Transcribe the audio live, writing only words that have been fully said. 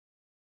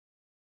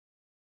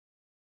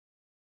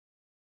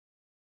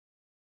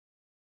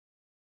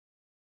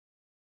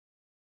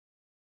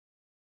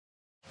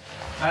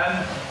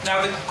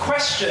Now, the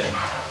question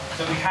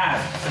that we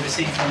have for this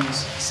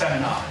evening's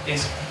seminar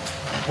is,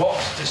 what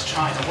does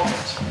China want?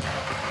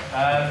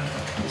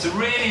 It's a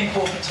really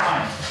important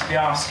time to be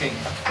asking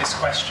this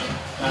question.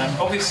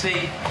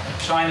 Obviously,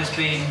 China's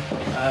been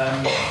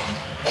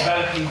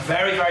developing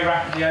very, very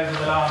rapidly over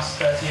the last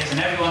 30 years,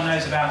 and everyone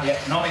knows about the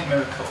economic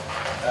miracle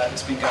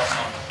that's been going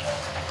on.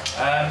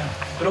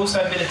 But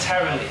also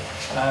militarily,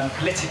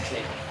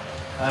 politically,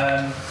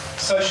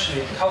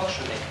 socially,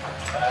 culturally,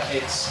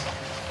 it's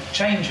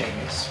changing,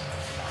 it's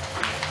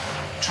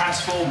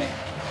transforming.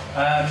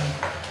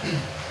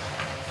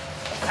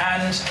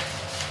 And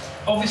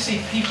obviously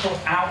people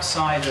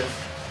outside of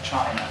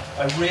China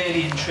are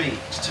really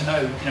intrigued to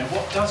know,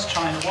 what does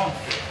China want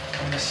here?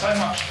 I mean, there's so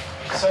much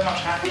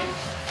happening.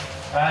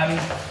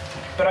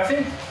 But I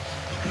think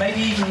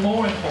maybe even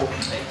more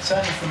importantly,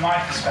 certainly from my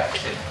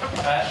perspective,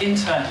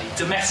 internally,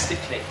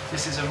 domestically,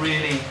 this is a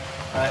really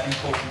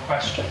important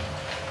question.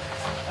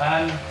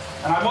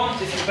 And I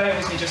want, if you bear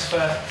with me just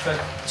for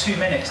 2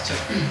 minutes, to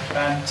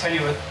tell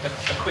you a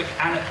quick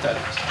anecdote.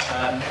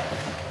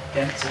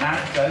 Again, it's an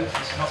anecdote,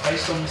 it's not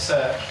based on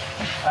research.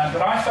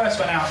 But I first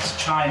went out to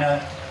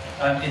China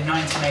in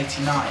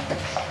 1989.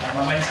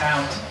 I went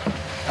out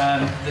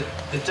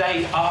the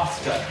day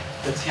after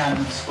the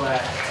Tiananmen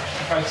Square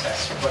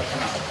protests were broken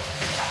up.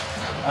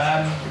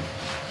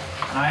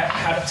 And I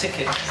had a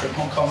ticket from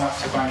Hong Kong up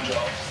to Guangzhou.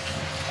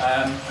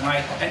 And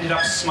I ended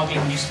up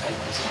smuggling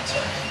newspapers into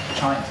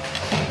China.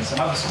 It's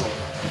another story.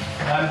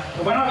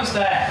 But when I was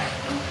there,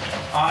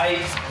 I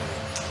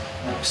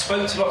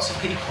spoke to lots of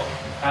people.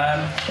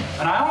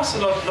 And I asked a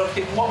lot of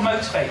people, what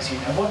motivates you?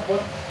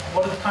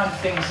 What are the kind of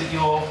things that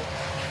you're,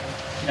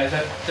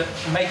 that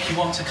make you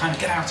want to kind of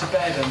get out of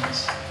bed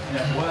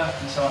and work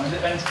and so on?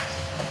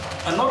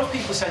 And a lot of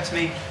people said to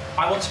me,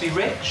 I want to be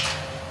rich,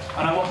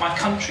 and I want my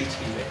country to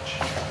be rich.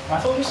 And I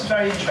thought this was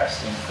very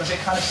interesting, because it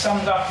kind of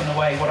summed up in a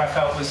way what I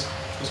felt was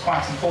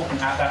quite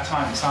important at that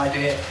time, this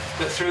idea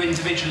that through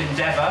individual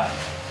endeavour,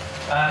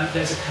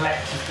 there's a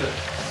collective good.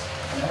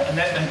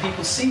 And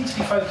people seem to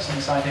be focused on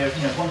this idea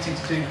of wanting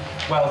to do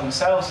well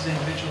themselves as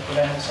individuals, but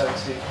then also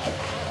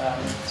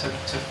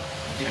to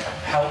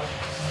help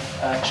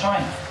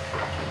China.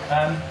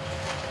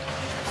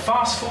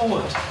 Fast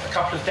forward a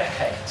couple of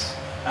decades.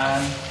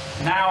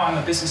 Now I'm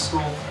a business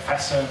school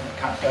professor and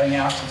kind of going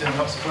out and doing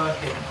lots of work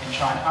in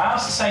China. I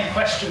asked the same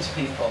question to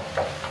people,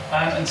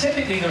 and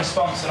typically the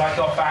response that I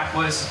got back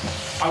was,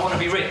 I want to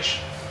be rich.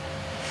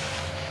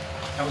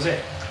 That was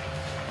it.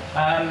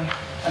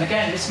 And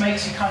again, this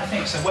makes you kind of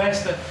think, so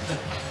where's the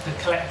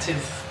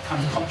collective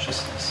kind of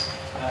consciousness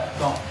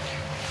gone?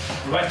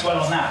 We won't dwell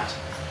on that.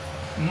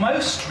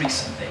 Most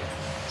recently,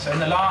 so in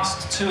the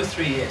last 2 or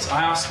 3 years,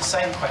 I asked the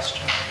same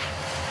question.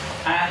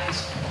 And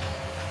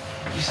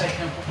you say,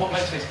 what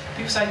motivates?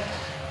 People say,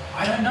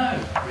 I don't know,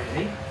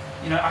 really.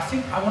 I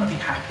think I want to be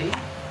happy.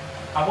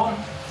 I want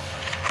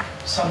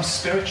some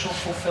spiritual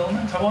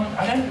fulfillment.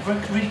 I don't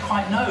really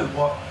quite know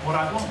what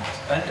I want.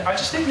 And I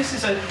just think this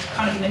is a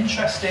kind of an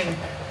interesting,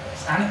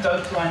 it's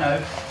anecdotal, I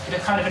know, but a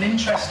kind of an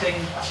interesting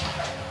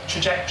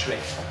trajectory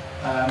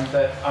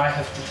that I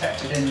have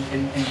detected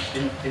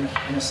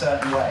in a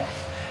certain way.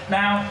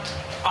 Now,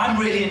 I'm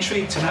really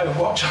intrigued to know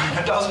what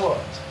China does want,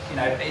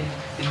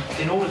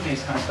 in all of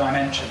these kind of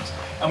dimensions.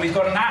 And we've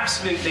got an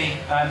absolutely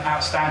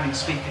outstanding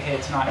speaker here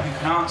tonight who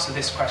can answer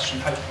this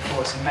question, hopefully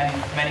for us, in many,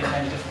 many,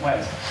 many different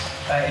ways,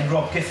 in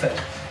Rob Gifford.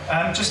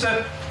 Just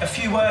a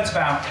few words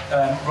about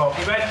Rob.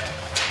 He read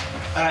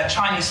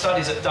Chinese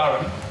studies at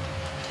Durham,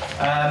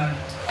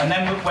 and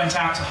then went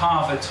out to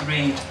Harvard to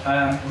read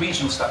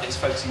regional studies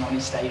focusing on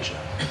East Asia.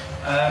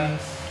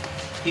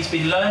 He's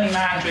been learning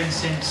Mandarin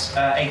since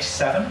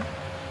 '87.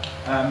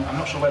 I'm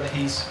not sure whether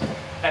he's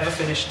ever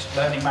finished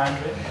learning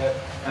Mandarin, but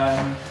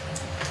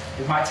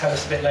he might tell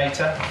us a bit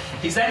later.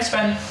 He's then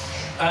spent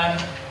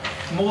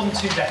more than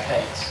 2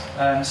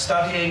 decades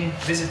studying,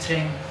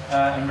 visiting,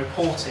 and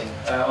reporting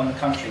on the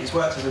country. He's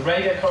worked as a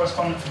radio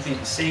correspondent for the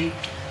BBC,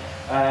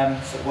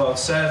 for the World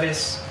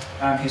Service.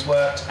 He's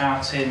worked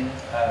out in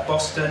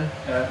Boston,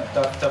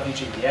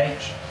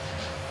 WGBH.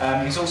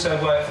 He's also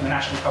worked for the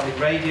National Public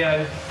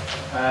Radio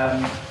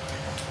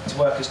to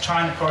work as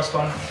China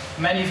correspondent.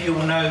 Many of you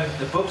will know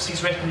the books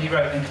he's written. He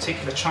wrote, in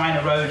particular,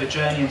 China Road, A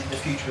Journey into the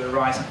Future of the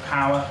Rising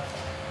Power,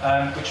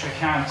 which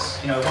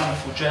recounts, a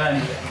wonderful journey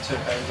that he took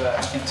over,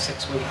 I think,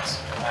 6 weeks,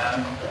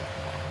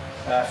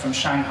 from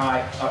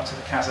Shanghai up to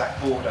the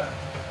Kazakh border.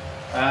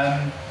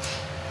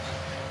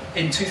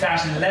 In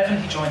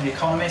 2011, he joined The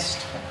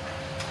Economist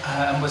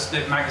and was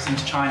the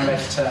magazine's China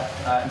editor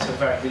until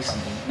very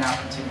recently. He now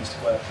continues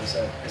to work as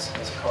a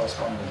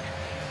correspondent.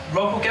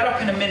 Rob will get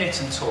up in a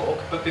minute and talk,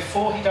 but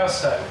before he does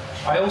so,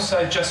 I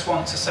also just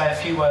want to say a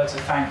few words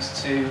of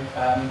thanks to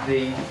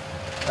the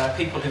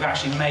people who've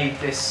actually made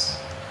this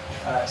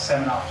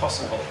seminar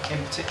possible, in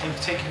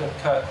particular the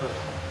Kirkwood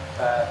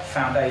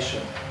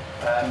Foundation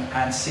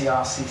and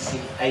CRCC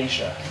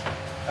Asia.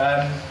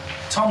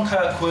 Tom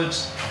Kirkwood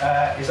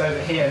is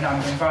over here, and I'm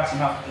going to invite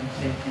him up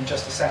in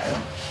just a second.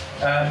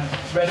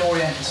 Read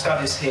Oriental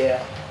Studies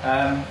here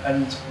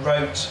and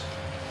wrote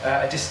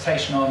a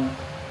dissertation on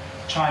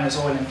China's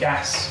oil and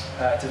gas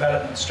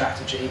development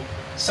strategy.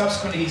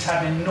 Subsequently, he's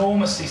had an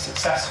enormously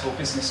successful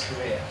business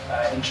career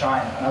in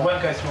China, and I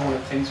won't go through all of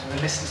the things, but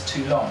the list is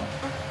too long.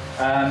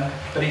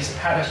 But he's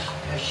had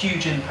a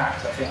huge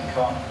impact, I think,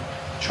 on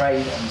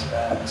trade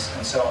and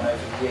so on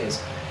over the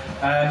years.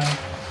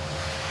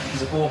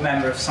 He's a board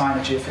member of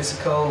Sina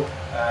Geophysical,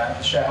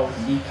 a shareholder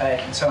in Nippei,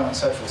 and so on and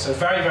so forth. So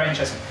very, very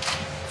interesting.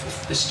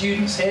 For the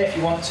students here, if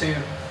you want to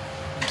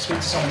speak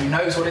to someone who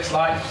knows what it's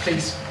like,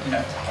 please,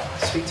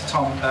 speak to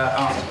Tom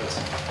afterwards.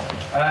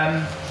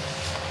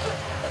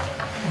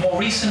 More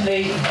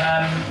recently,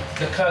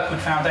 the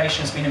Kirkwood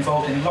Foundation has been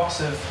involved in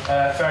lots of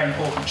very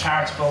important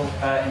charitable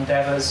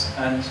endeavours,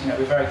 and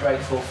we're very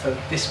grateful for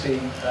this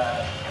being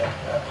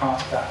a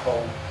part of that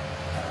whole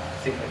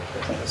thing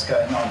that's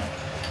going on.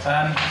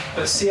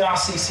 But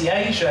CRCC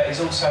Asia is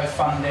also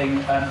funding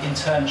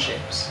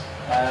internships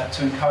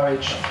to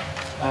encourage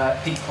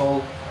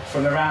people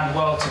from around the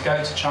world to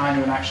go to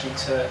China and actually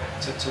to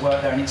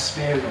work there and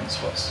experience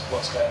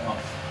what's going on.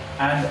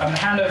 And I'm going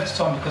to hand over to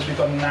Tom because we've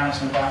got an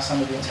announcement about some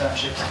of the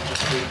internships that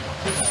just been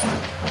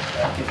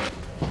given.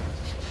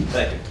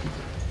 Thank you.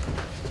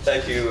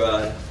 Thank you,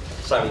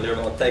 Simon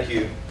Learmonth. Thank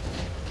you,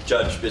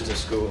 Judge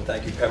Business School. And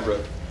thank you,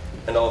 Pembroke,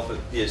 and all for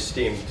the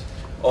esteemed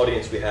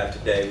audience we have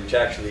today, which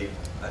actually,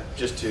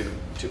 just to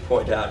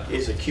point out,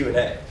 is a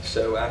Q&A.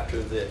 So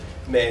after the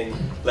main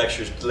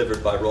lectures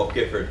delivered by Rolf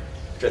Gifford,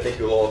 which I think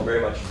you'll all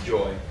very much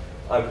enjoy,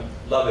 I would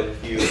love it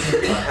if you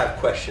have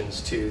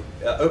questions to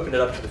open it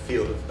up to the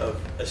field of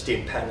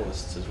esteemed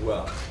panelists as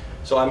well.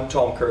 So I'm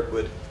Tom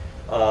Kirkwood,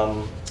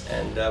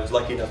 and I was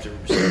lucky enough to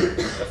receive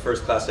a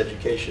first-class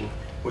education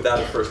without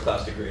a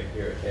first-class degree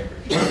here at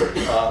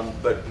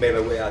Cambridge, but made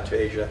my way out to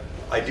Asia.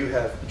 I do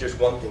have just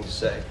one thing to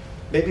say.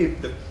 Maybe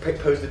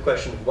pose the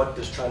question, what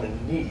does China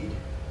need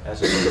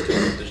as opposed to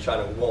what does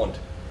China want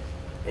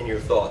in your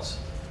thoughts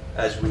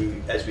as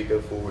we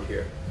go forward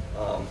here?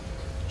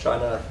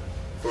 China,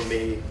 for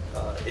me,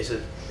 is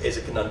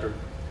a conundrum.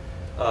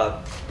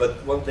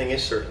 But one thing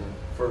is certain: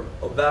 for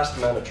a vast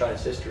amount of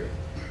China's history,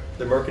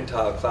 the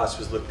mercantile class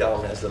was looked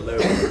down as the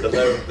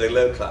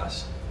low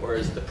class,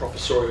 whereas the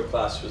professorial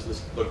class was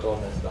looked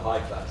on as the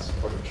high class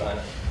part of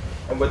China.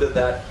 And whether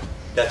that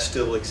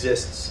still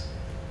exists,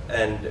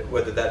 and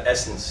whether that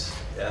essence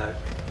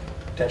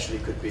potentially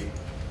could be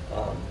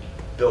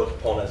built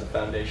upon as a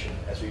foundation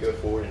as we go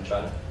forward in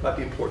China, might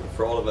be important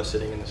for all of us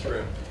sitting in this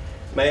room.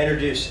 May I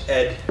introduce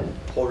Ed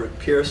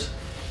Holroyd-Pierce,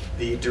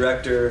 the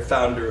director,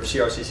 founder of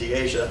CRCC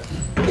Asia.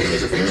 He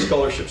has a few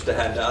scholarships to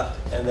hand out,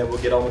 and then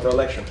we'll get on with our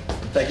lecture.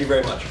 Thank you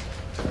very much.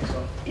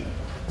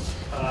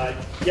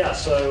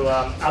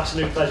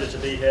 Absolute pleasure to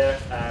be here,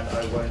 and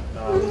I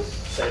won't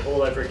say it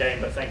all over again,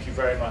 but thank you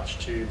very much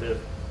to the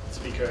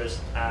speakers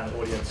and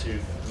audience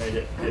who've made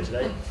it here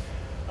today.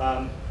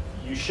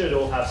 You should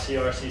all have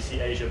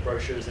CRCC Asia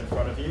brochures in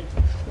front of you.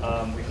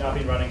 We've now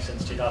been running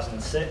since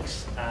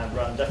 2006 and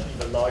run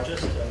definitely the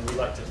largest, and we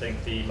like to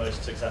think the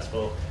most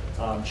successful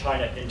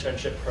China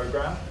internship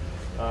program.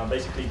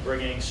 Basically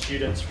bringing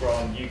students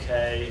from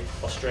UK,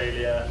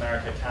 Australia,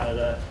 America,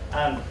 Canada,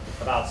 and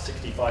about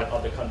 65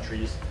 other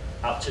countries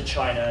out to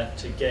China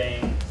to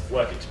gain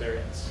work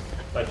experience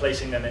by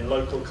placing them in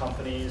local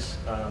companies,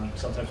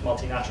 sometimes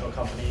multinational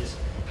companies,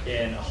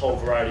 in a whole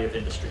variety of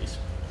industries.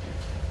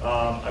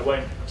 I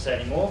won't say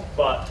any more,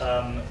 but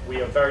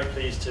we are very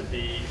pleased to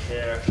be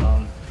here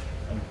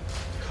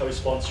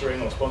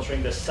co-sponsoring or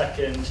sponsoring the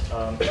second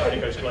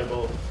China Goes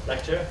Global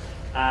lecture.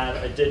 And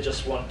I did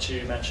just want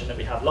to mention that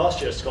we have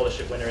last year's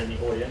scholarship winner in the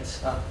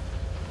audience,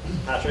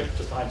 Patrick,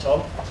 just behind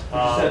Tom.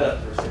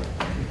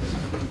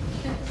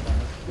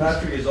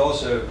 Patrick is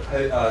also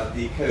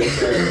the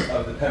co-chair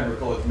of the Pembroke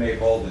College May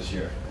Ball this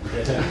year.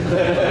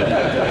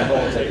 That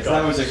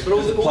was a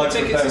all the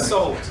tickets are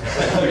sold.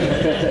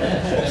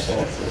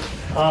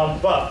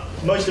 But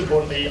most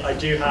importantly, I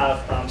do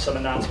have some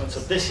announcements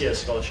of this year's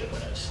scholarship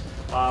winners.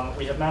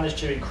 We have managed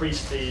to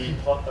increase the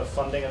pot of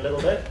funding a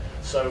little bit,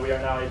 so we are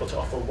now able to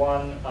offer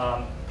one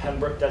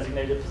Pembroke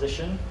designated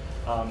position,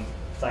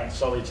 thanks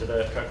solely to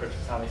the Kirkwood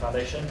Family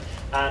Foundation,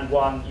 and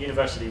one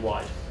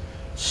university-wide.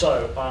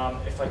 So,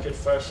 if I could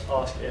first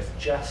ask if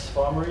Jess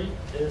Farmery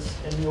is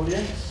in the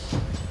audience.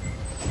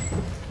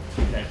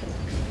 No.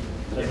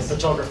 As a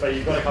photographer,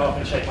 you've got to come up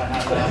and shake my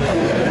hand now.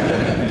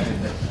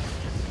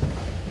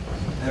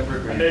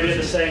 And maybe at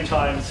the same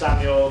time,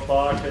 Samuel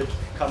Barr could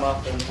come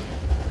up and...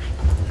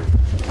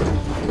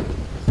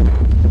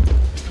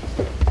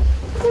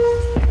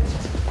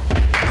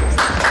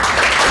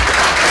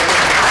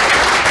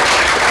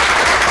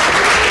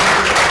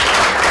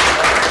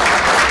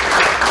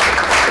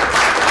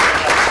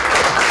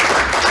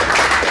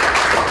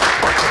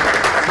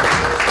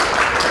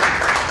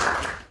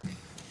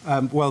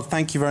 Well,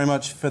 thank you very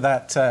much for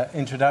that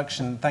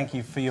introduction. Thank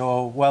you for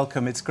your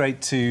welcome. It's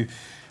great to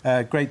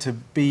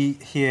be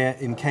here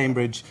in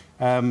Cambridge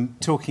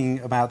talking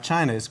about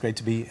China. It's great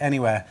to be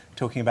anywhere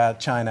talking about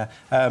China.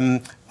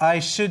 I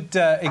should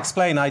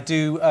explain, I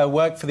do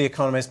work for The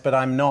Economist, but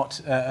I'm not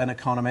an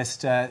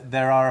economist.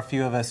 There are a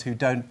few of us who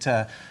don't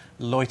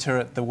loiter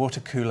at the water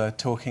cooler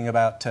talking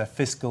about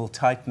fiscal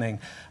tightening.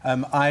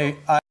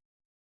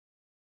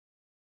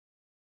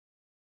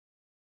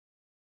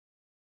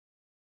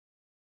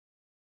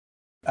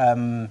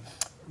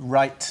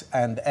 Write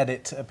and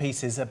edit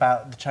pieces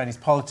about the Chinese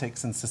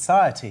politics and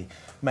society,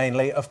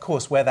 mainly, of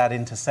course, where that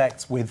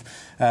intersects with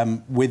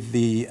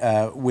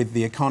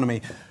the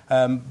economy.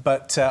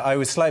 But I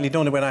was slightly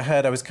daunted when I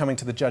heard I was coming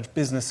to the Judge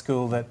Business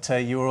School that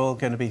you were all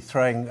going to be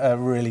throwing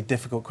really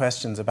difficult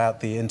questions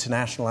about the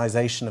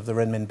internationalization of the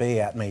renminbi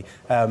at me.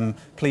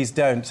 Please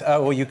don't,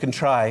 or you can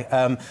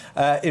try.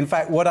 In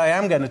fact, what I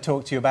am going to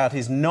talk to you about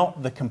is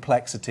not the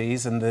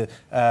complexities and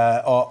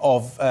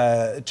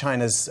of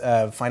China's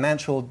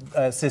financial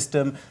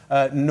system,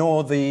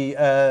 nor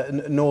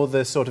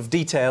the sort of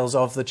details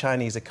of the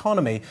Chinese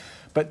economy,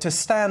 but to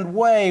stand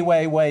way,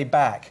 way, way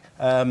back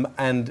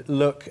and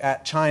look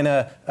at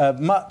China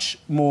much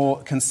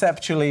more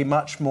conceptually,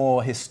 much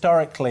more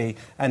historically,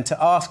 and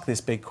to ask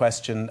this big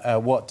question: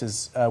 what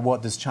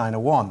does China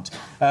want?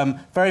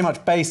 Very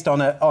much based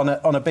on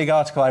a big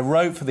article I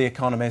wrote for The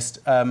Economist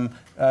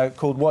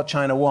called "What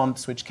China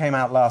Wants," which came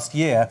out last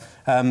year.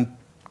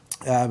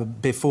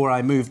 Before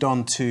I moved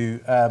on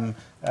to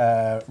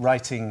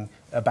writing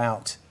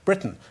about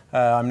Britain.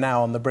 I'm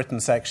now on the Britain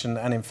section,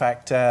 and in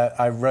fact,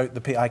 I wrote the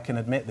piece, I can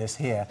admit this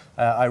here,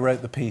 I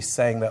wrote the piece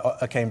saying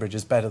that Cambridge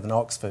is better than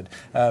Oxford,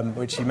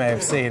 which you may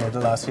have seen in the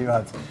last few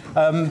months.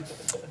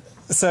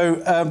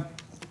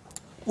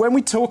 When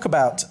we talk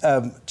about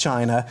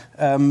China,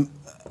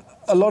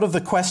 a lot of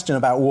the question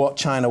about what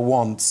China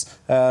wants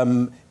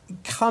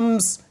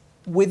comes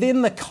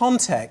within the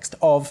context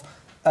of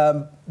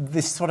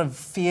this sort of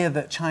fear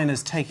that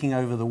China's taking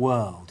over the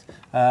world.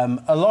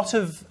 A lot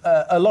of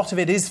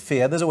it is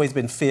fear. There's always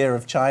been fear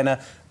of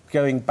China,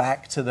 going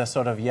back to the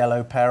sort of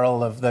yellow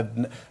peril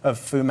of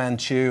Fu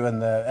Manchu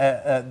and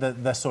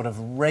the sort of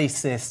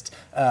racist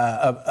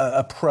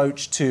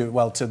approach to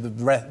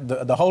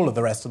the whole of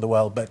the rest of the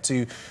world, but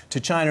to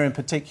China in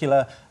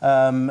particular,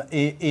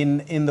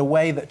 in the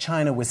way that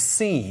China was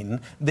seen,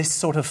 this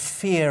sort of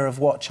fear of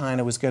what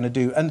China was going to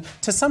do, and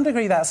to some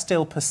degree that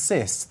still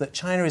persists, that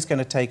China is going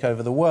to take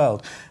over the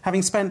world.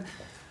 Having spent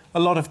a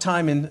lot of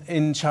time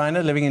in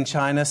China, living in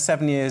China,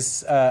 7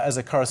 years as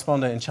a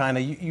correspondent in China,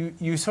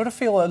 you sort of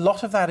feel a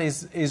lot of that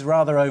is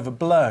rather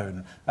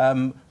overblown.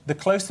 I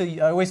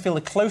always feel the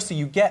closer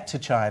you get to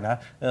China,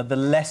 the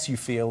less you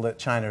feel that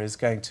China is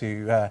going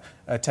to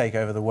take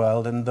over the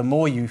world, and the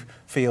more you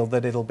feel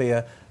that it'll be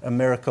a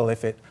miracle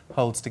if it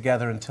holds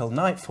together until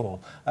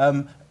nightfall.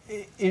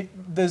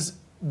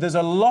 There's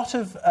a lot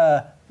of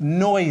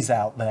noise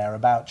out there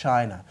about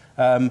China.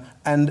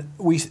 And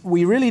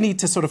we really need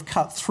to sort of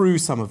cut through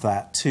some of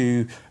that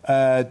to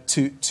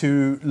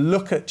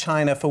look at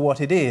China for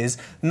what it is,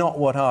 not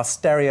what our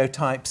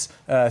stereotypes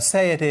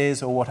say it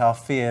is or what our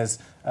fears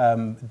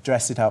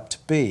dress it up to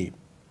be.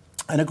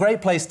 And a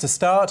great place to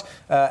start,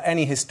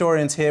 any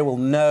historians here will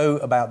know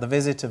about the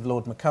visit of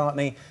Lord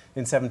Macartney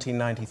in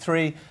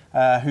 1793,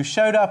 who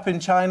showed up in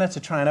China to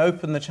try and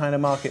open the China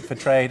market for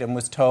trade and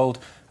was told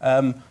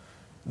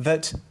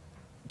that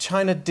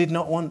China did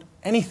not want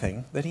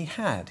anything that he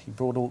had. He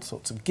brought all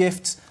sorts of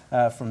gifts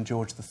from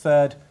George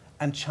III,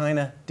 and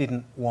China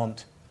didn't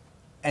want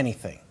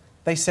anything.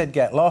 They said,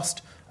 get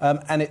lost,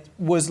 and it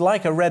was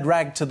like a red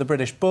rag to the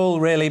British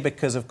bull, really,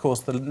 because, of course,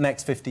 the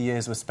next 50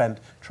 years were spent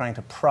trying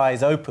to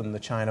prise open the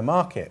China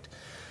market.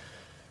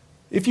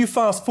 If you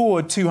fast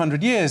forward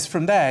 200 years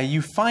from there,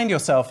 you find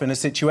yourself in a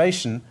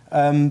situation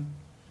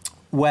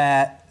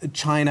where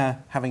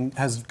China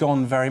has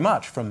gone very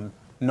much from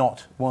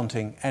not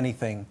wanting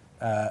anything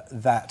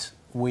that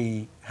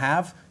we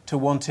have to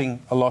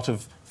wanting a lot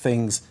of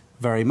things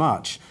very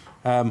much.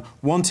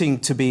 Wanting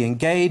to be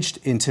engaged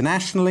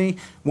internationally,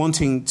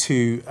 wanting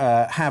to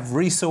have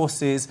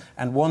resources,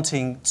 and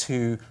wanting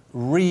to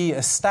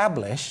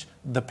re-establish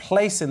the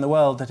place in the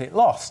world that it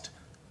lost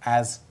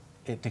as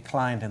it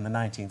declined in the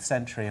 19th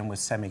century and was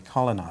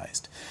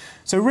semi-colonized.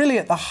 So really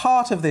at the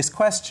heart of this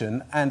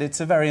question, and it's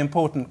a very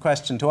important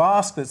question to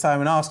ask, that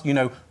Simon asked,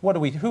 who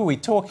are we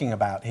talking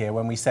about here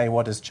when we say,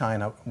 what does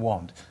China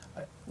want?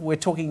 We're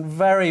talking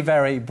very,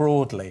 very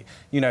broadly.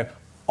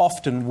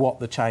 Often what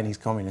the Chinese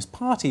Communist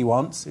Party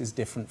wants is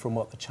different from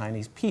what the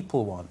Chinese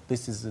people want.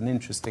 This is an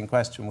interesting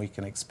question we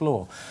can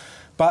explore.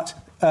 But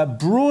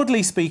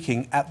broadly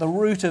speaking, at the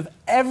root of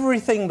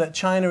everything that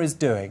China is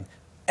doing,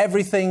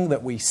 everything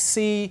that we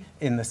see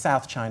in the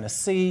South China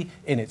Sea,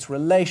 in its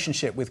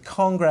relationship with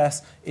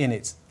Congress, in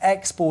its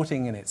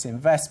exporting, in its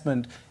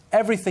investment,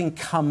 everything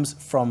comes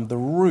from the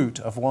root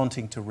of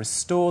wanting to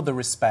restore the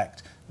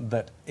respect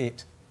that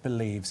it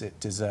believes it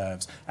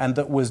deserves, and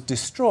that was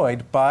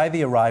destroyed by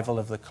the arrival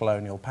of the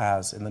colonial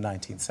powers in the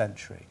 19th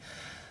century.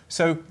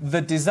 So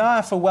the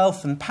desire for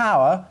wealth and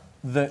power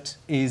that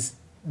is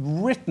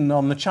written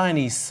on the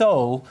Chinese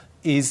soul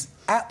is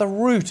at the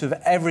root of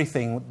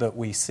everything that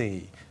we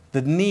see.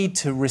 The need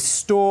to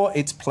restore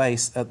its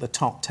place at the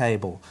top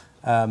table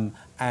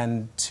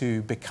and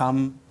to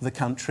become the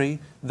country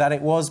that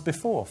it was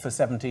before, for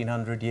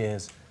 1700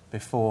 years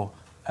before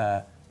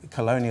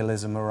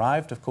colonialism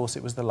arrived, of course,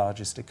 it was the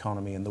largest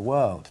economy in the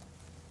world.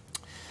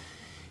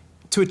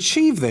 To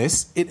achieve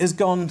this, it has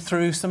gone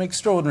through some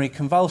extraordinary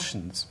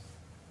convulsions.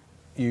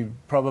 You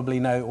probably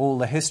know all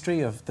the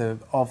history of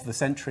the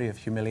century of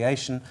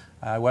humiliation.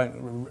 I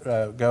won't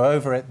go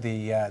over it.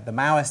 The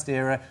Maoist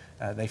era,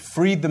 they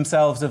freed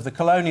themselves of the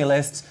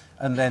colonialists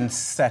and then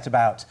set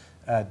about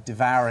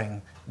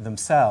devouring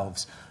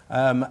themselves.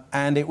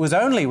 And it was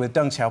only with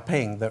Deng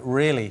Xiaoping that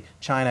really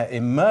China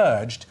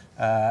emerged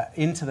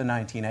into the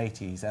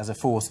 1980s as a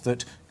force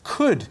that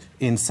could,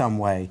 in some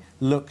way,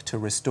 look to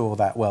restore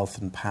that wealth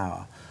and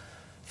power.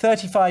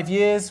 35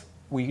 years,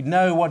 we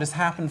know what has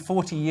happened,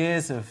 40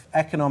 years of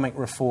economic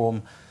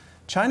reform.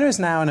 China is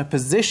now in a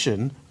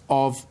position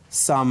of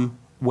some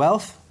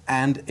wealth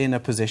and in a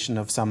position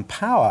of some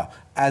power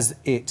as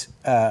it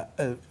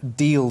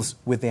deals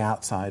with the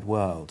outside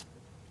world.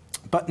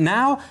 But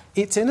now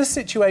it's in a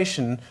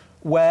situation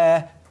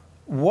where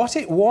what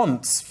it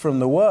wants from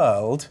the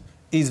world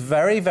is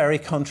very, very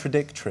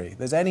contradictory.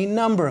 There's any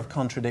number of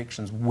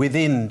contradictions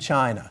within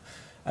China.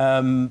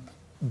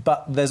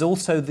 But there's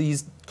also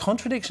these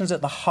contradictions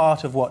at the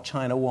heart of what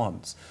China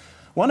wants.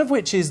 One of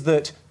which is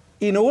that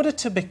in order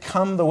to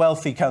become the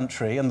wealthy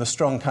country and the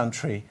strong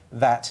country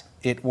that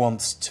it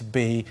wants to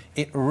be,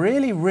 it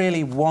really,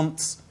 really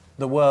wants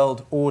the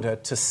world order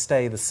to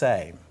stay the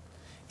same.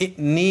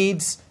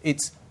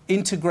 It's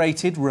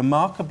integrated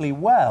remarkably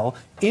well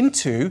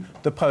into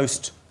the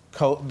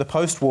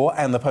post-war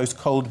and the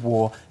post-Cold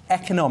War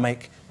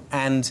economic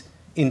and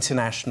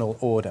international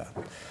order.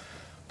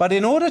 But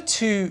in order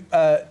to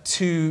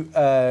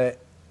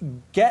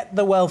get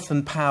the wealth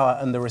and power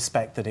and the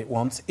respect that it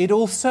wants, it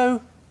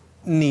also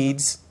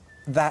needs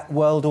that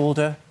world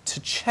order to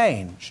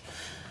change.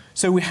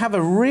 So we have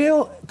a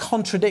real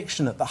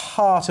contradiction at the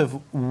heart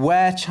of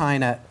where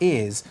China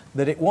is,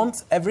 that it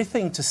wants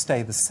everything to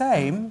stay the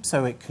same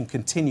so it can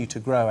continue to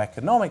grow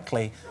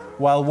economically,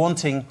 while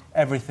wanting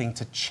everything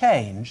to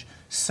change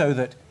so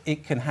that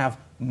it can have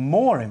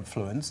more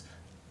influence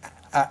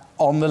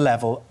on the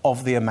level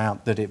of the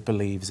amount that it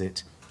believes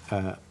it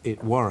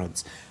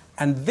warrants.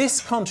 And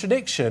this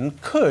contradiction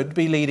could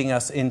be leading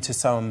us into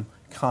some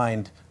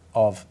kind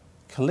of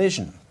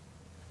collision.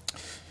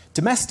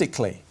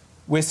 Domestically,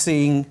 we're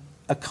seeing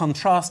a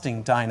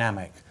contrasting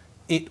dynamic.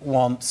 It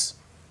wants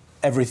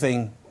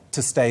everything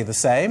to stay the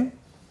same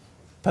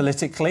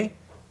politically.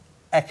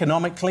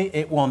 Economically,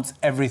 it wants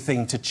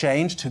everything to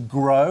change, to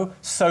grow,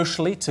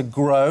 socially, to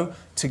grow,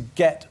 to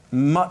get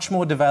much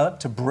more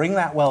developed, to bring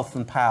that wealth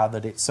and power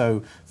that it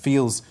so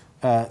feels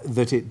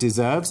that it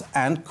deserves.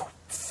 And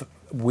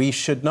we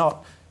should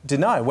not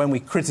deny, when we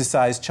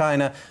criticize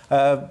China,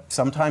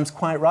 sometimes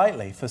quite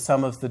rightly, for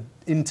some of the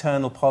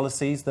internal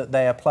policies that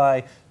they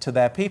apply to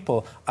their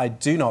people, I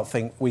do not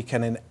think we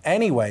can in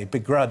any way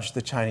begrudge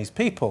the Chinese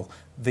people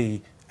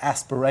the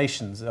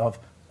aspirations of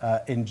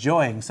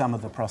enjoying some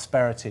of the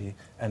prosperity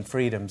and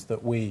freedoms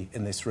that we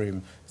in this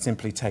room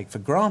simply take for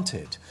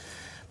granted.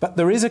 But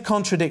there is a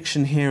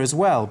contradiction here as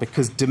well,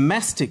 because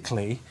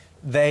domestically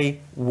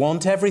they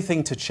want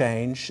everything to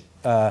change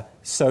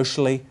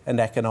socially and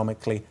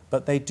economically,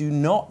 but they do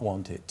not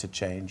want it to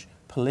change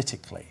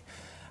politically.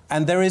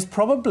 And there is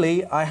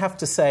probably, I have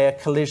to say, a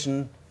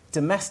collision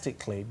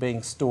domestically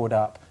being stored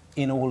up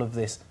in all of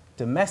this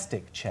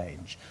domestic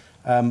change.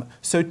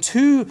 So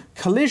two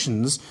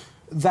collisions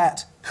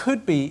that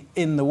could be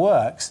in the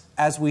works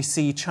as we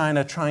see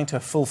China trying to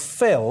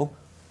fulfill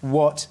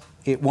what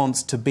it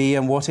wants to be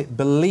and what it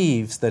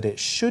believes that it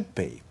should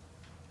be.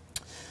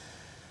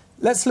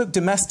 Let's look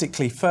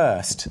domestically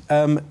first.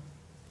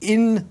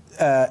 In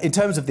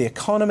terms of the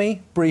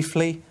economy,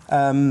 briefly,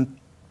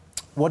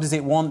 what does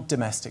it want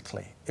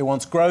domestically? It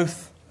wants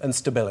growth and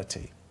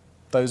stability.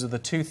 Those are the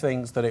two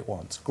things that it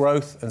wants,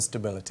 growth and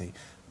stability.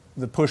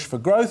 The push for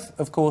growth,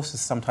 of course, has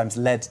sometimes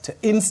led to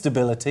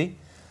instability.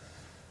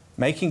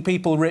 Making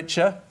people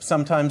richer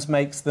sometimes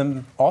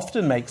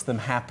often makes them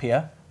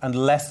happier and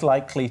less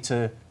likely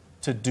to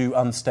do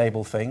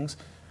unstable things.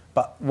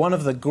 But one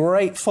of the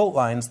great fault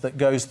lines that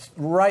goes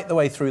right the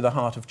way through the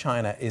heart of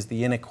China is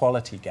the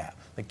inequality gap.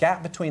 The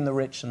gap between the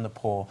rich and the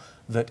poor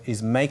that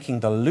is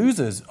making the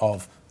losers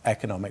of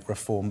economic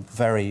reform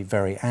very,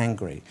 very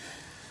angry.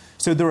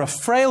 So there are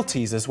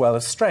frailties as well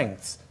as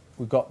strengths.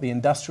 We've got the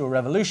Industrial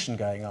Revolution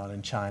going on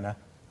in China.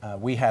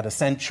 We had a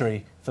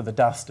century for the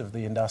dust of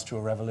the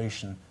Industrial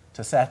Revolution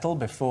to settle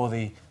before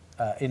the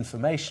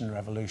information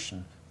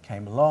revolution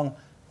came along,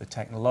 the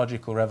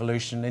technological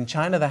revolution. In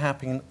China, they're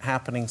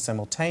happening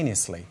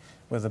simultaneously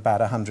with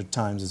about 100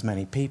 times as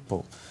many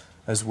people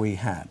as we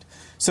had.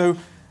 So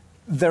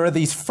there are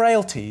these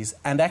frailties,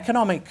 and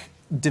economic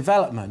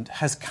development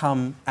has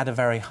come at a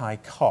very high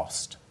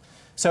cost.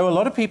 So a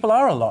lot of people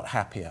are a lot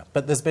happier,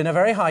 but there's been a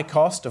very high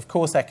cost, of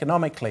course,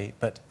 economically,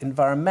 but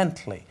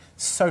environmentally,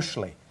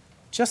 socially,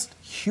 just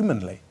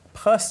humanly,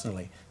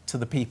 personally, to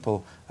the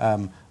people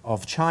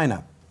of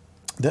China,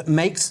 that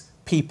makes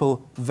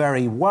people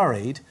very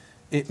worried.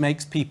 It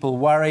makes people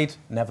worried,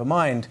 never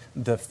mind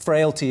the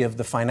frailty of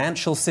the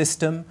financial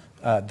system,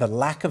 the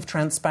lack of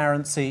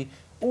transparency,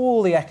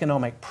 all the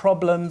economic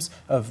problems,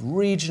 of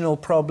regional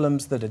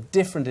problems that are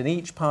different in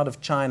each part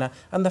of China,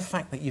 and the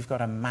fact that you've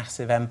got a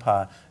massive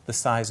empire the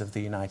size of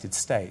the United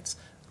States,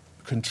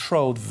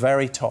 controlled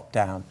very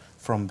top-down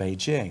from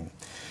Beijing.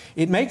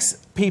 It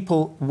makes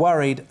people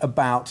worried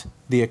about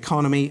the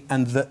economy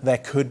and that there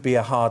could be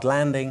a hard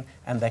landing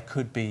and there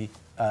could be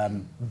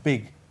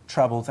big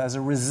troubles as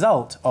a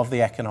result of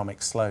the economic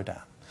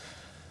slowdown.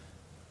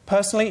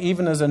 Personally,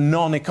 even as a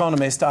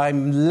non-economist,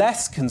 I'm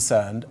less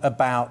concerned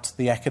about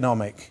the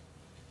economic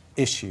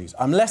issues.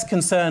 I'm less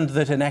concerned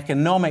that an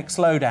economic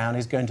slowdown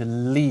is going to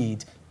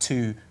lead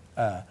to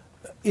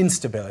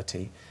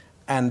instability.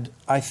 And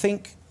I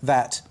think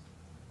that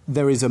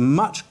there is a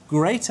much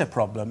greater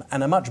problem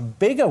and a much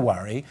bigger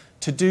worry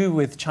to do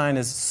with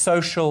China's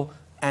social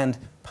and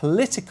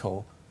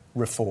political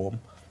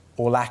reform,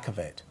 or lack of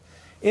it.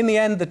 In the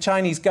end, the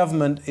Chinese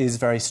government is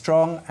very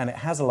strong and it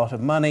has a lot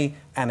of money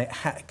and it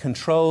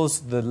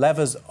controls the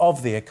levers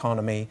of the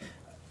economy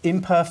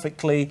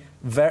imperfectly,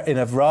 in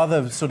a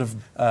rather sort of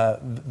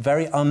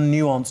very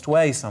unnuanced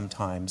way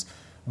sometimes.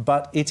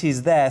 But it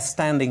is there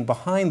standing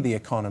behind the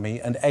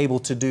economy and able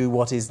to do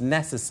what is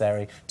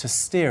necessary to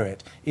steer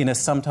it in a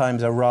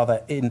sometimes a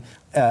rather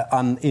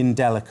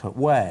indelicate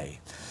way.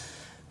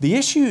 The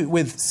issue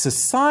with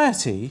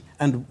society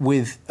and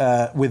with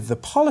the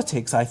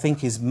politics, I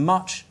think, is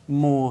much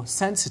more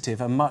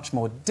sensitive and much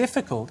more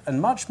difficult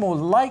and much more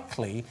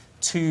likely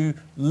to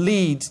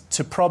lead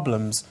to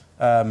problems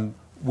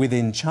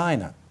within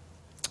China.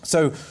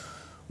 So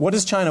what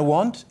does China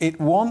want?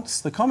 It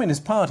wants, the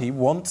Communist Party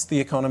wants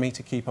the economy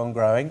to keep on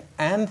growing,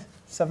 and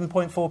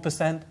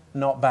 7.4%,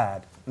 not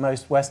bad.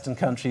 Most Western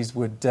countries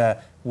would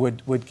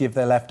give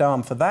their left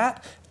arm for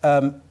that.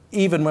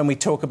 Even when we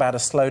talk about a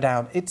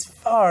slowdown, it's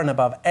far and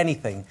above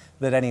anything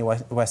that any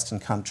Western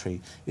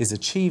country is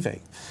achieving.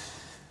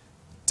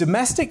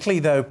 Domestically,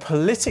 though,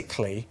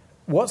 politically,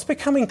 what's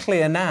becoming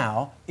clear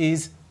now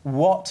is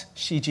what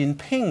Xi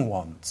Jinping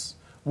wants.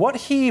 What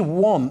he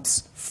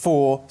wants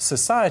for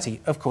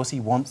society, of course, he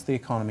wants the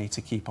economy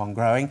to keep on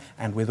growing,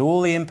 and with all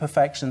the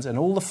imperfections and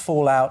all the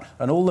fallout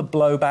and all the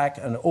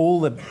blowback and all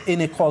the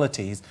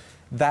inequalities,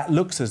 that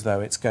looks as though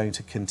it's going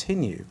to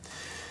continue.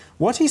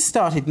 What he's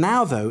started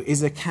now, though,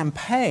 is a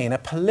campaign, a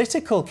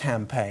political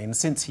campaign,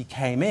 since he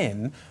came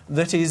in,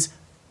 that is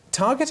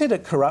targeted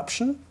at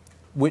corruption,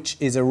 which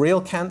is a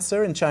real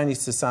cancer in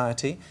Chinese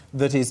society,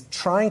 that is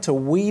trying to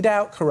weed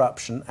out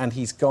corruption, and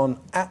he's gone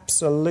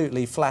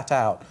absolutely flat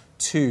out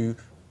to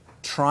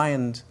try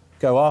and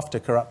go after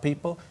corrupt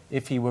people.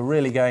 If he were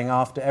really going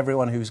after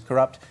everyone who's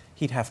corrupt,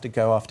 he'd have to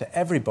go after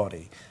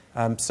everybody.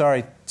 I'm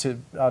sorry to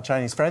our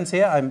Chinese friends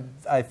here.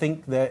 I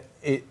think that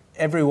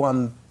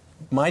everyone,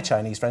 my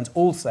Chinese friends,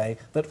 all say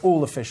that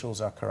all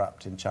officials are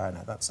corrupt in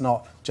China. That's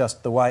not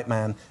just the white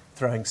man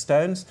throwing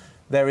stones.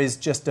 There is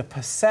just a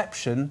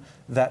perception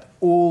that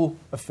all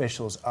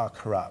officials are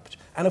corrupt.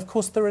 And of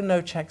course, there are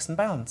no checks and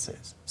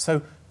balances.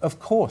 So, of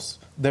course,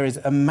 there is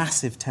a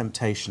massive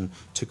temptation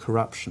to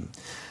corruption.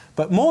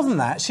 But more than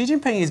that, Xi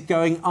Jinping is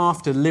going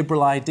after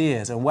liberal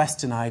ideas and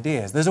Western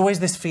ideas. There's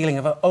always this feeling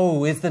of,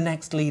 oh, is the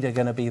next leader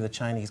going to be the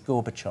Chinese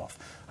Gorbachev?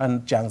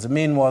 And Jiang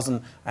Zemin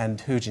wasn't, and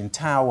Hu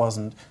Jintao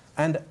wasn't.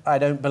 And I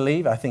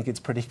think it's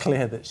pretty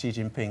clear that Xi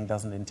Jinping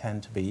doesn't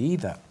intend to be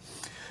either.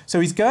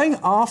 So he's going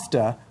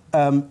after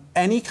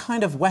any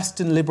kind of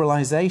Western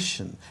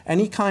liberalization,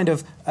 any kind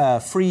of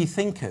free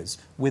thinkers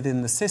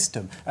within the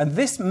system. And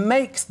this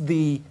makes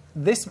the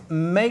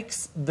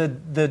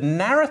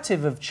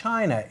narrative of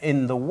China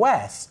in the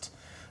West,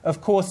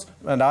 of course,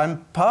 and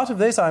I'm part of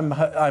this,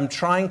 I'm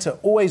trying to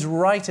always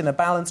write in a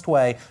balanced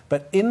way,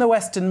 but in the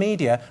Western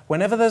media,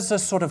 whenever there's a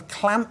sort of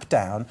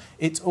clampdown,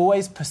 it's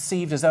always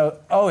perceived as though,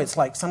 oh, it's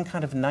like some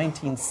kind of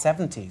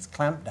 1970s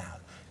clampdown.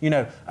 You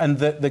know, and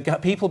the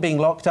people being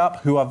locked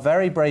up, who are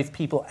very brave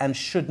people and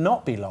should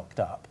not be locked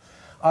up,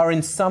 are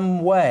in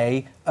some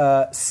way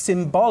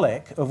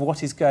symbolic of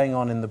what is going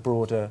on in the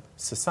broader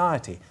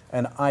society.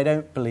 And I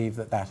don't believe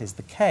that that is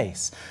the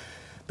case.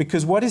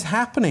 Because what is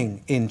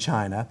happening in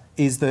China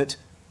is that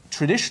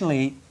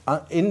traditionally,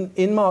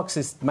 in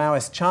Marxist,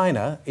 Maoist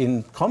China,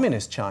 in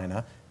communist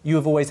China, you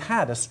have always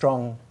had a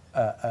strong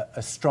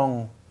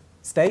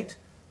state,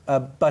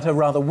 but a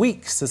rather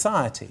weak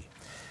society.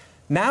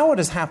 Now what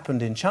has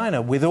happened in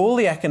China, with all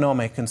the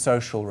economic and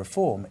social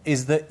reform,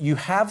 is that you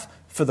have,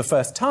 for the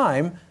first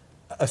time,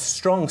 a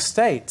strong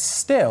state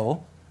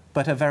still,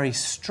 but a very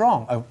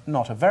strong,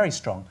 not a very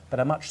strong, but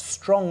a much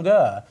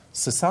stronger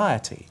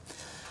society.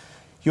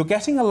 You're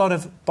getting a lot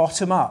of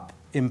bottom-up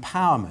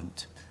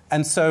empowerment.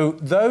 And so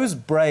those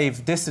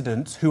brave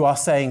dissidents who are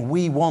saying,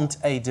 we want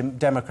a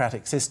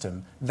democratic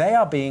system, they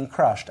are being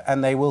crushed,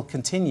 and they will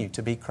continue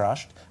to be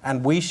crushed.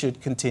 And we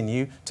should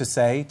continue to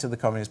say to the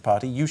Communist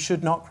Party, you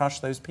should not crush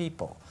those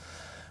people.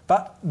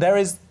 But there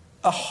is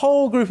a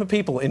whole group of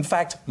people, in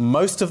fact,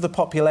 most of the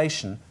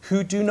population,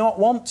 who do not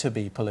want to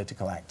be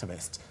political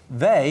activists.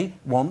 They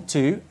want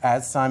to,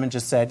 as Simon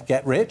just said,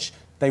 get rich,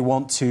 They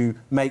want to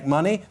make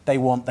money. They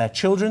want their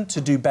children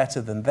to do better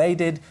than they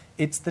did.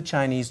 It's the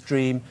Chinese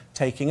dream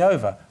taking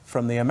over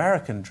from the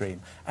American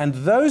dream. And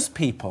those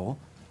people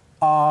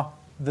are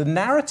the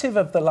narrative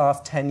of the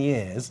last 10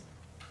 years.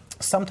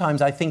 Sometimes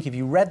I think if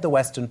you read the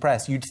Western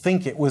press, you'd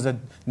think it was a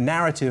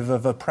narrative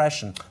of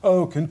oppression.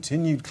 Oh,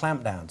 continued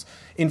clampdowns.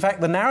 In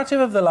fact, the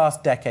narrative of the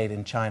last decade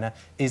in China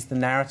is the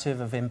narrative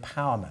of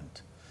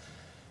empowerment.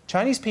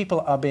 Chinese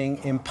people are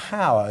being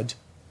empowered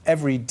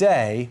every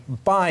day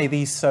by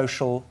these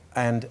social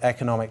and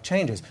economic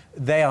changes.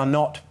 They are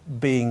not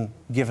being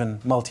given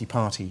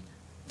multi-party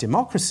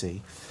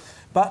democracy,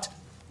 but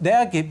they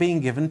are being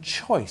given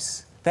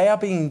choice. They are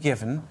being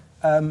given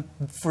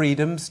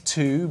freedoms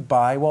to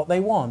buy what they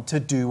want, to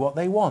do what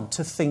they want,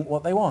 to think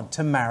what they want,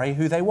 to marry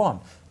who they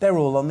want. They're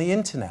all on the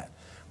internet.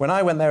 When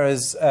I went there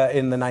as,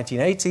 in the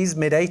 1980s,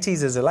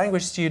 mid-80s, as a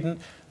language student,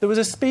 there was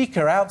a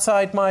speaker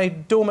outside my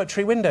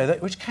dormitory window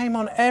which came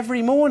on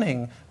every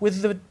morning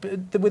with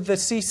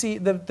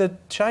the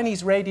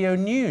Chinese radio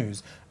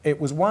news.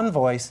 It was one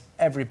voice,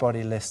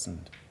 everybody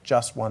listened,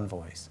 just one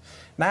voice.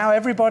 Now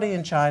everybody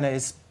in China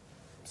is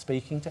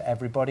speaking to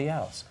everybody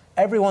else.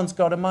 Everyone's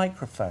got a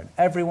microphone.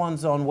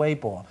 Everyone's on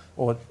Weibo,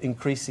 or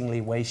increasingly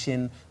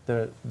Weixin,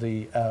 the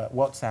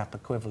WhatsApp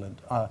equivalent.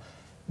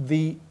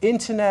 The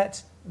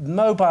internet,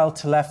 mobile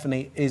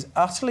telephony is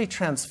utterly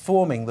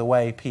transforming the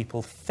way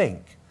people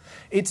think.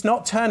 It's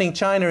not turning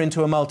China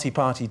into a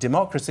multi-party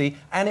democracy,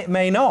 and it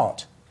may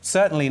not,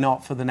 certainly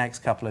not for the next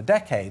couple of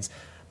decades,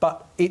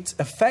 but it's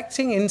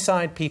affecting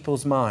inside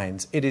people's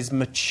minds. It is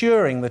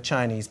maturing the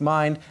Chinese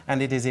mind,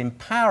 and it is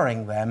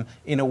empowering them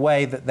in a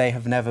way that they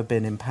have never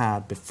been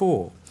empowered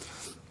before.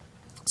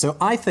 So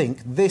I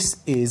think this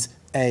is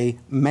a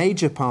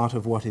major part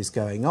of what is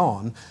going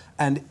on,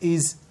 and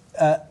is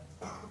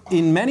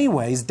in many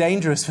ways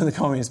dangerous for the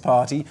Communist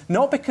Party,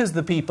 not because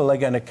the people are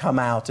going to come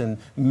out and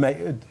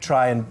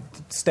try and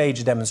stage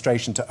a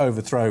demonstration to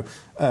overthrow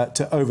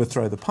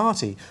the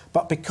party,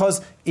 but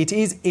because it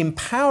is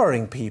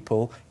empowering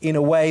people in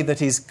a way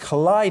that is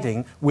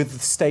colliding with the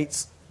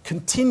state's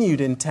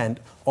continued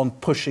intent on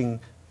pushing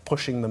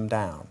them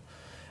down.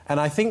 And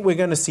I think we're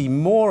going to see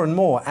more and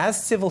more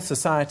as civil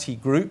society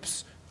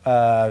groups,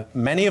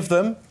 many of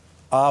them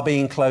are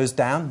being closed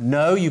down.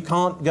 No, you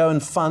can't go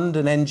and fund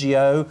an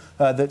NGO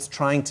that's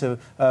trying to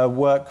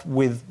work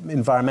with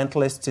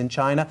environmentalists in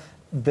China.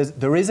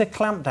 There is a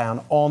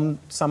clampdown on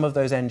some of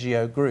those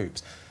NGO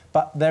groups.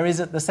 But there is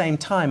at the same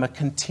time a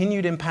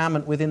continued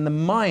empowerment within the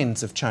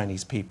minds of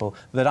Chinese people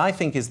that I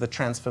think is the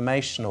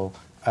transformational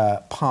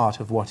part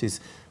of what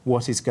is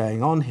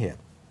going on here.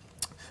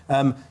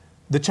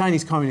 The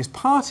Chinese Communist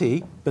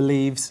Party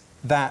believes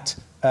that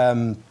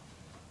China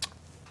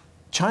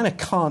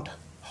can't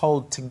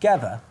hold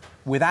together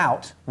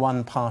without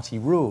one-party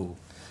rule.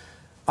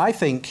 I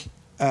think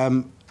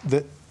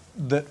that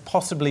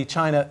possibly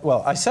China,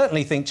 well, I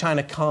certainly think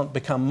China can't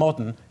become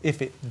modern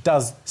if it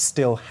does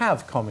still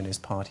have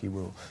Communist Party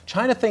rule.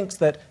 China thinks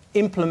that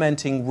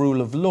implementing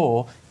rule of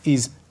law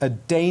is a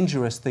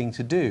dangerous thing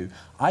to do.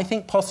 I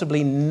think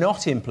possibly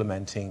not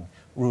implementing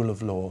rule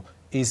of law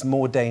is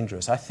more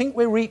dangerous. I think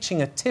we're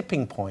reaching a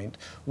tipping point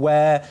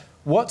where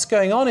what's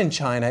going on in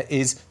China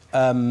is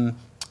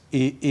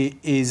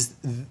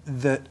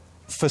that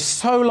for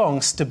so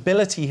long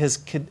stability has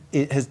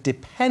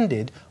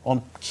depended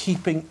on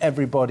keeping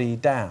everybody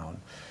down.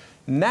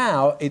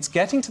 Now it's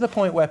getting to the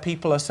point where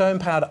people are so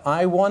empowered,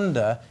 I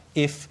wonder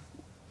if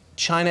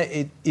China,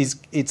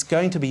 it's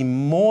going to be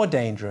more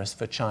dangerous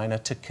for China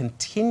to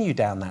continue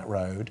down that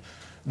road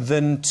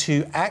than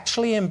to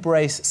actually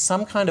embrace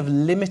some kind of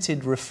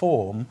limited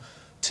reform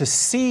to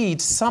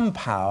cede some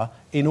power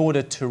in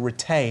order to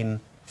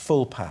retain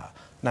full power.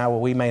 Now,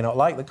 we may not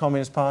like the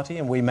Communist Party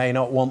and we may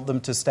not want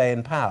them to stay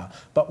in power,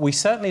 but we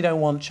certainly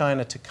don't want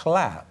China to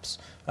collapse.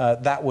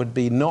 That would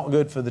be not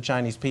good for the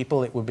Chinese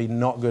people. It would be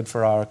not good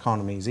for our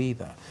economies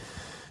either.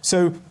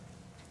 So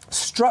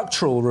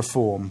structural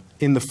reform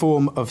in the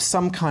form of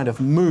some kind of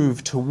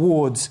move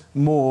towards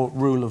more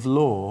rule of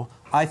law,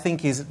 I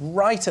think is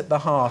right at the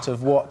heart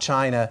of what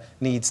China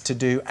needs to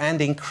do,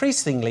 and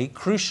increasingly,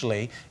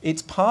 crucially,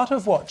 it's part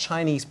of what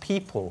Chinese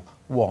people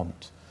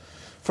want.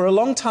 For a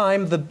long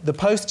time, the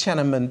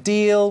post-Tiananmen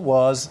deal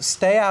was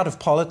stay out of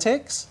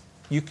politics,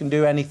 you can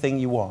do anything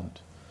you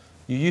want.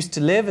 You used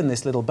to live in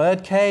this little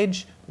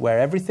birdcage where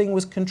everything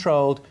was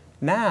controlled.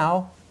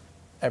 Now,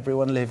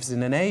 everyone lives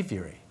in an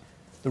aviary.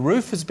 The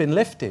roof has been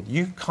lifted.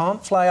 You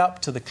can't fly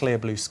up to the clear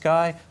blue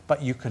sky,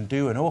 but you can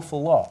do an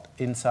awful lot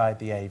inside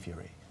the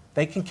aviary.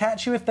 They can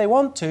catch you if they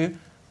want to,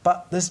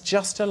 but there's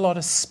just a lot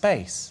of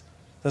space.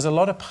 There's a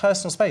lot of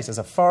personal space. There's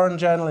a foreign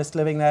journalist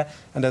living there,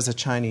 and there's a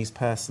Chinese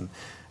person.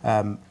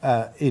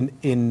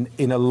 In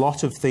a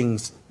lot of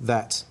things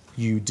that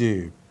you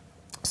do.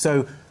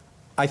 So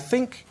I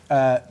think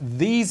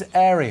these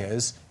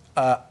areas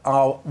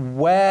are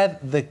where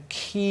the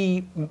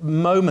key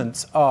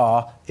moments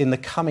are in the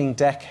coming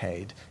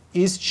decade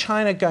is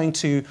China going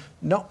to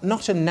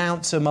not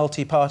announce a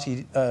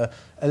multi-party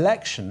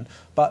election,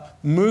 but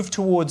move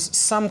towards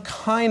some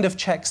kind of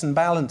checks and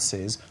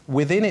balances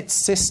within its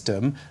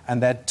system?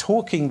 And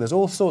there's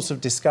all sorts of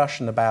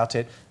discussion about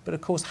it. But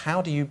of course,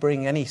 how do you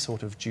bring any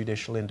sort of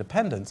judicial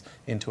independence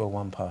into a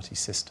one-party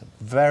system?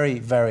 Very,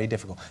 very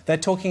difficult. They're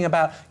talking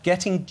about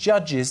getting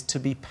judges to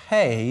be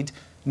paid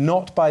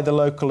not by the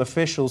local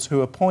officials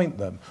who appoint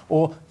them,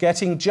 or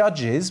getting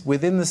judges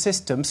within the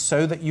system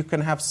so that you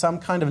can have some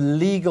kind of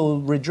legal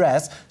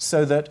redress,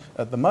 so that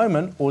at the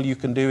moment all you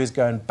can do is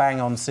go and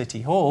bang on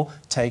City Hall,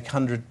 take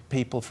 100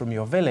 people from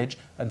your village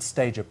and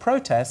stage a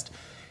protest.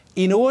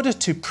 In order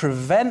to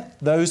prevent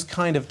those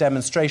kind of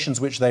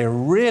demonstrations, which they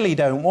really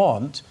don't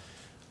want,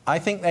 I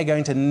think they're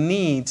going to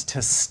need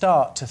to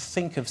start to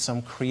think of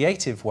some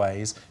creative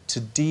ways to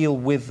deal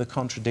with the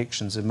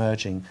contradictions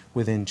emerging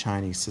within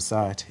Chinese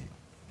society.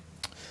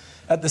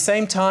 At the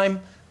same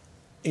time,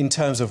 in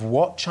terms of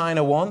what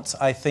China wants,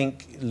 I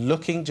think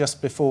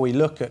just before we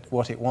look at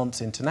what it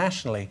wants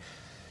internationally,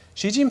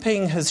 Xi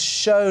Jinping has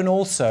shown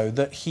also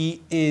that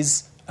he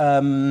is,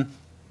 A,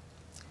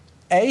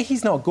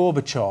 he's not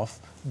Gorbachev,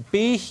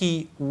 B,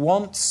 he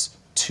wants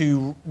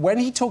to, when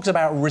he talks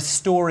about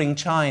restoring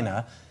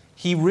China,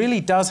 he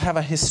really does have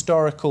a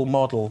historical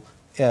model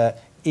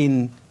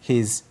in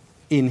his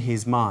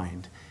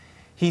mind.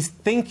 He's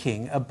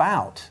thinking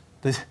about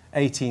the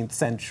 18th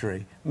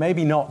century,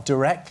 maybe not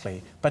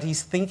directly, but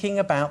he's thinking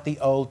about the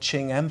old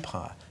Qing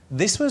Empire.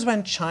 This was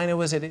when China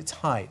was at its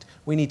height.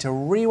 We need to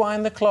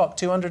rewind the clock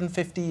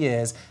 250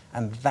 years,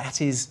 and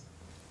that is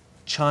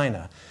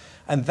China.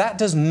 And that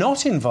does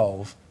not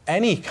involve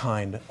any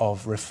kind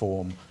of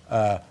reform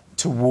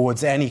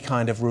towards any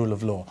kind of rule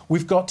of law.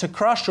 We've got to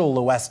crush all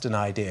the Western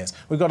ideas.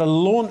 We've got to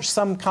launch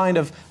some kind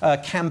of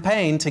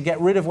campaign to get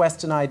rid of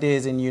Western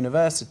ideas in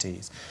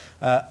universities.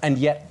 And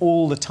yet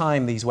all the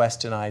time these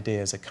Western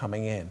ideas are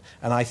coming in.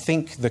 And I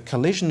think the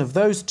collision of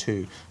those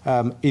two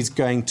is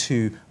going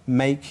to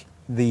make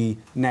the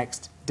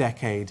next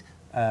decade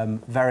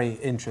very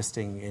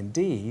interesting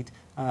indeed,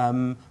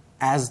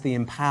 as the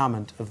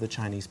empowerment of the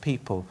Chinese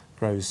people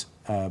grows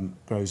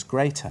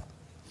greater.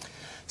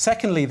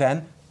 Secondly,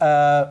 then,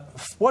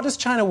 what does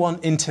China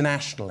want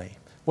internationally?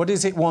 What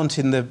does it want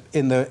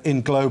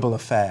in global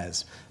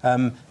affairs?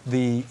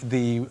 The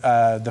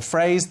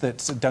phrase that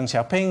Deng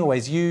Xiaoping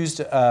always used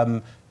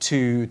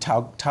to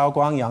Tao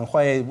Guang Yang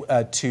Hui,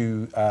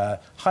 to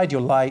hide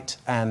your light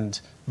and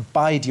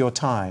bide your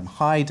time,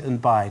 hide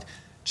and bide.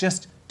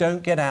 Just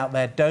don't get out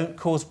there, don't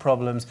cause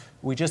problems.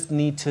 We just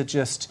need to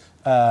just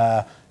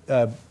have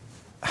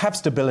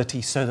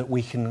stability so that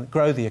we can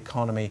grow the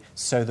economy,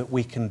 so that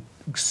we can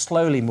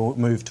slowly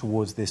move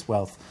towards this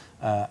wealth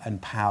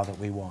and power that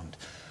we want.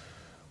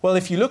 Well,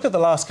 if you look at the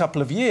last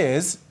couple of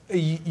years,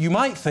 you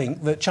might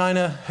think that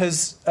China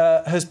has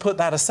put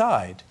that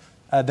aside.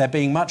 They're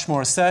being much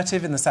more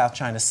assertive in the South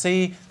China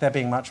Sea. They're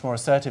being much more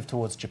assertive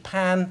towards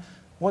Japan.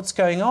 What's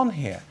going on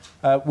here?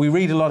 We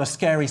read a lot of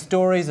scary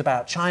stories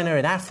about China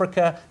in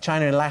Africa,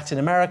 China in Latin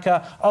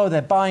America. Oh,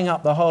 they're buying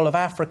up the whole of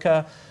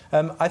Africa.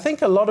 I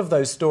think a lot of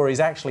those stories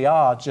actually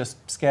are just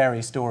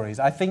scary stories.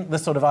 I think the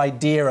sort of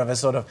idea of a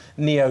sort of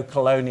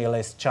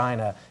neo-colonialist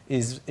China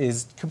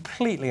is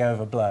completely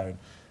overblown.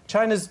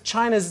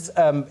 China's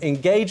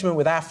engagement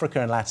with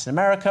Africa and Latin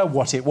America,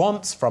 what it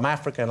wants from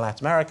Africa and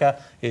Latin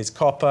America is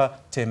copper,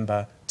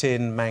 timber,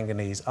 tin,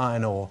 manganese,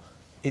 iron ore.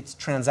 It's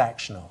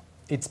transactional.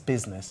 It's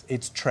business.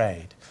 It's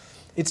trade.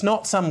 It's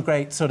not some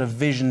great sort of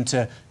vision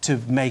to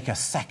make a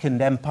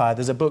second empire.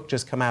 There's a book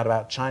just come out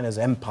about China's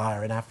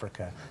empire in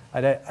Africa.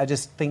 I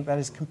just think that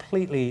is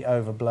completely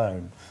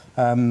overblown.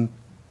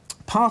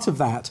 Part of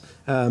that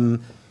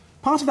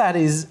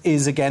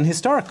is again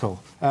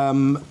historical.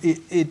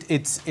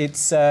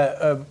 It's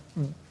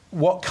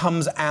what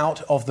comes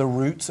out of the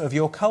roots of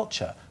your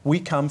culture. We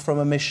come from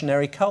a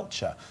missionary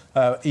culture.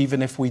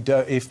 Even if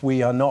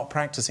we are not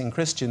practicing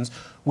Christians,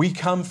 we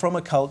come from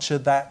a culture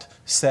that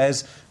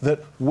says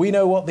that we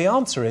know what the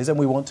answer is and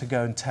we want to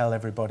go and tell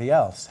everybody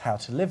else how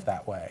to live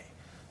that way.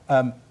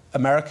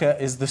 America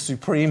is the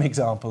supreme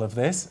example of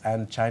this,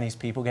 and Chinese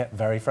people get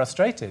very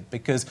frustrated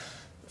because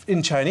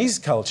in Chinese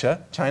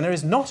culture, China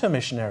is not a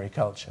missionary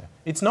culture.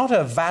 It's not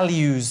a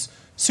values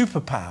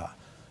superpower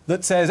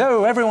that says,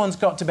 oh, everyone's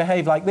got to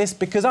behave like this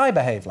because I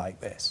behave like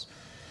this.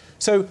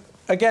 So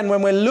again,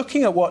 when we're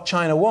looking at what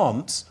China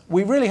wants,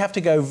 we really have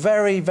to go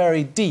very,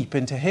 very deep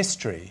into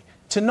history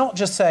to not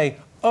just say,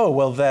 oh,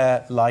 well,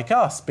 they're like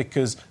us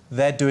because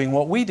they're doing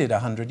what we did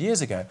 100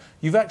 years ago.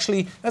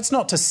 That's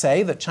not to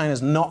say that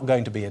China's not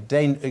going to be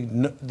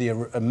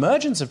the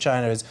emergence of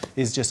China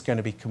is just going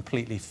to be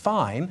completely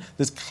fine.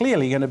 There's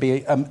clearly going to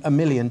be a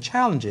million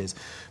challenges.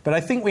 But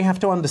I think we have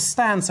to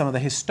understand some of the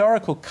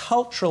historical,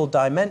 cultural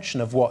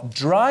dimension of what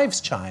drives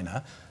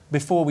China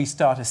before we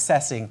start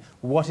assessing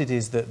what it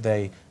is that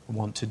they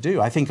want to do.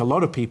 I think a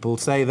lot of people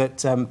say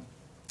that,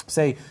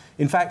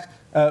 in fact,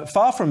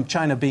 far from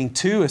China being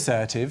too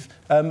assertive,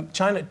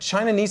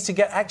 China needs to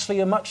get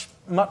actually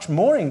much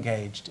more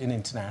engaged in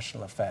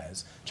international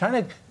affairs.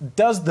 China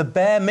does the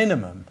bare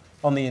minimum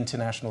on the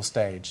international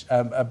stage.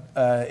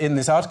 In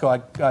this article,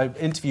 I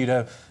interviewed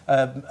a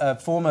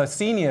former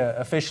senior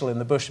official in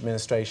the Bush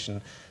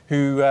administration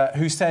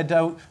who said,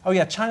 "Oh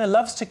yeah, China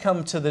loves to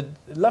come to the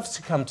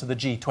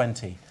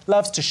G20,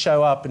 loves to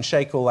show up and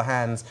shake all the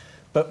hands,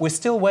 but we're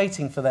still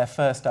waiting for their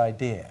first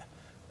idea."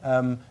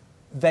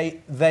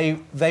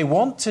 They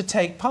want to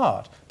take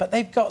part, but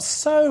they've got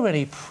so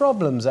many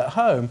problems at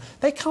home.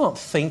 They can't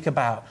think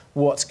about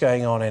what's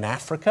going on in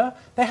Africa.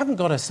 They haven't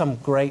got some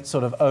great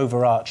sort of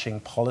overarching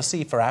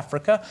policy for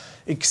Africa,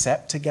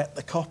 except to get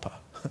the copper.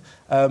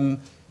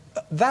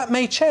 That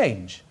may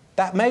change.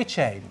 That may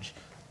change.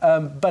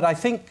 But I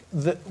think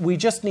that we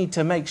just need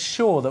to make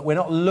sure that we're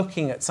not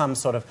looking at some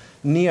sort of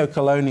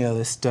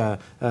neo-colonialist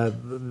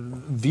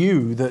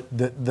view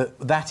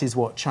that is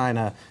what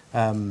China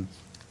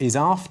is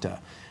after.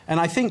 And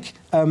I think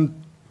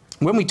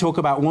when we talk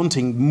about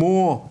wanting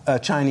more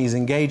Chinese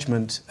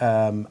engagement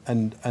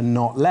and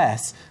not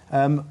less,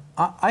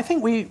 I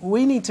think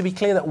we need to be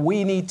clear that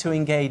we need to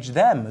engage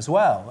them as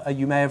well.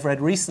 You may have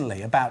read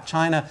recently about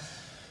China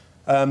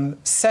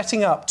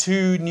setting up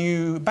 2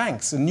 new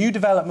banks, a new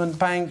development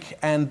bank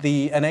and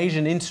an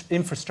Asian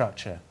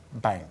infrastructure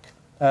bank.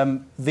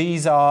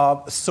 These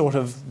are sort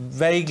of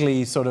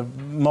vaguely sort of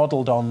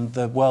modelled on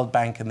the World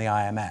Bank and the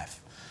IMF.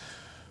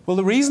 Well,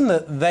 the reason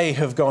that they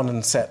have gone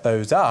and set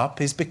those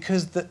up is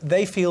because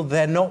they feel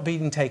they're not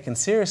being taken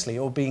seriously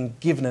or being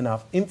given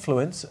enough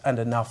influence and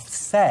enough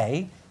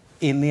say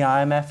in the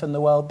IMF and the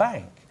World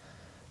Bank.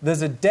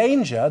 There's a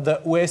danger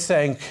that we're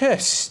saying,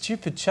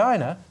 stupid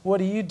China,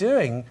 what are you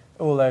doing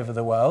all over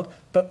the world?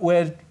 But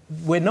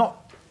we're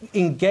not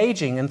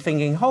engaging and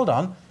thinking, hold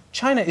on,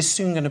 China is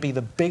soon going to be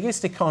the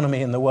biggest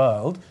economy in the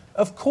world.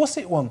 Of course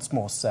it wants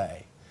more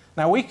say.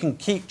 Now, we can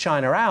keep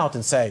China out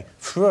and say,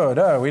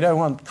 no, we don't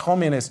want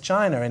communist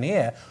China in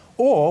here.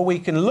 Or we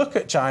can look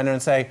at China and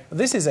say,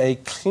 this is a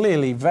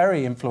clearly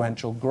very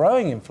influential,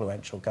 growing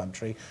influential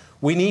country.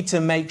 We need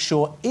to make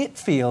sure it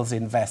feels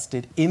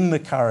invested in the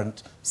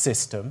current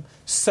system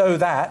so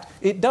that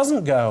it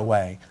doesn't go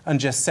away and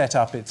just set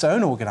up its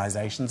own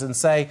organizations and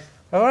say,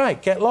 all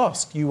right, get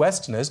lost, you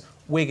Westerners,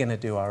 we're going to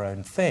do our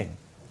own thing.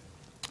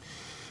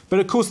 But,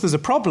 of course, there's a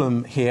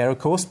problem here, of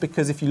course,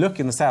 because if you look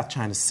in the South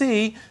China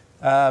Sea,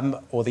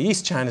 or the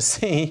East China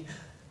Sea,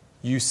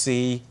 you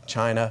see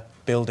China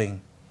building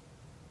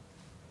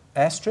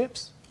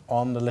airstrips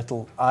on the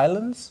little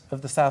islands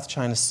of the South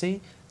China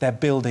Sea. They're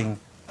building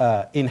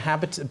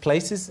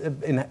habitations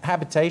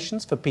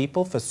for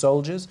people, for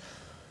soldiers.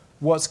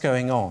 What's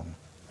going on?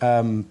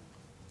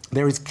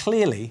 There is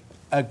clearly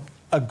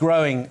a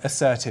growing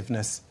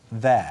assertiveness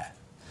there.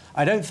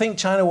 I don't think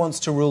China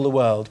wants to rule the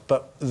world,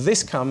 but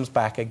this comes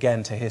back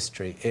again to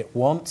history. It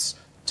wants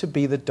to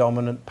be the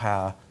dominant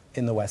power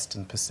in the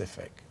Western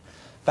Pacific.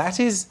 That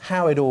is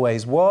how it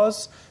always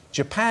was.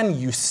 Japan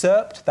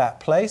usurped that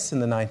place in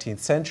the 19th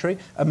century.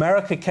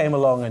 America came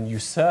along and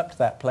usurped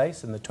that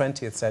place in the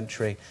 20th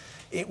century.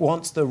 It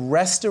wants the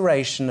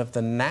restoration of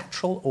the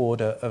natural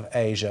order of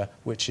Asia,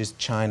 which is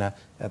China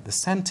at the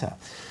center.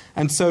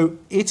 And so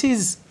it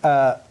is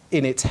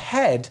in its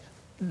head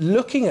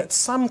looking at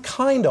some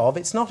kind of,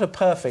 it's not a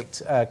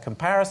perfect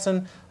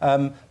comparison,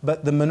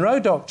 but the Monroe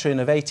Doctrine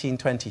of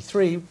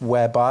 1823,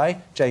 whereby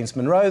James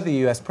Monroe,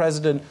 the US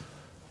president,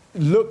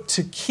 looked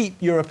to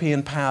keep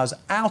European powers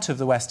out of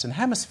the Western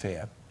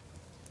Hemisphere.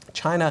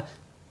 China,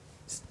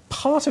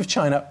 part of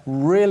China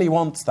really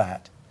wants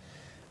that.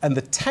 And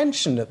the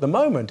tension at the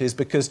moment is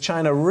because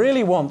China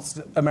really wants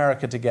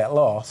America to get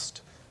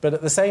lost, but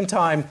at the same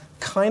time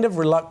kind of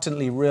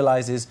reluctantly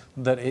realizes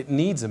that it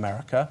needs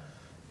America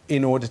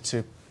in order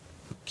to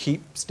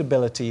keep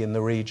stability in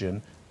the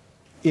region.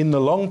 In the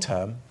long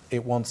term,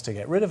 it wants to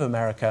get rid of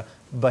America,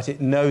 but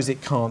it knows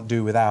it can't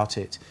do without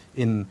it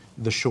in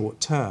the short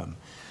term.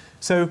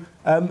 So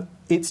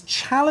it's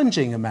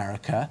challenging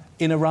America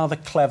in a rather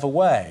clever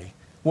way.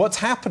 What's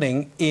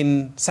happening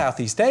in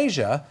Southeast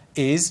Asia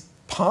is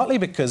partly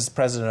because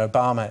President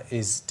Obama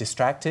is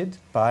distracted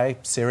by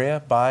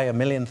Syria, by a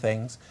million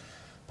things,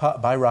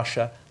 by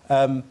Russia,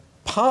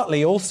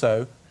 partly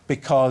also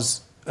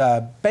because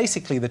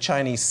basically the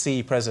Chinese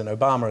see President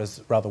Obama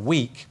as rather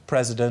weak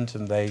president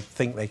and they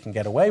think they can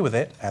get away with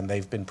it, and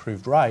they've been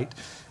proved right.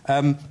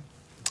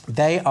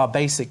 They are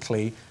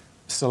basically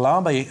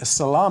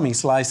salami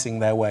slicing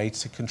their way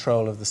to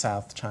control of the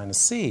South China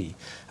Sea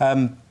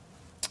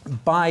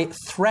by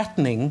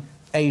threatening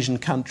Asian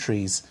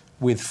countries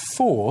with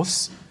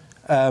force,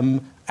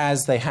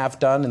 as they have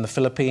done in the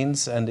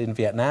Philippines and in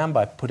Vietnam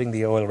by putting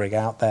the oil rig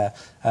out there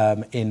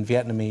in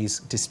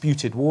Vietnamese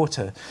disputed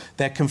water.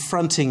 They're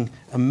confronting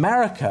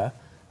America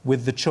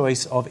with the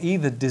choice of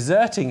either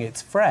deserting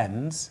its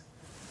friends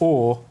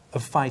or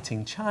of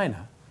fighting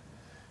China.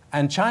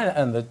 And China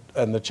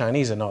and the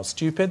Chinese are not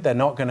stupid. They're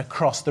not going to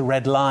cross the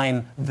red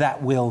line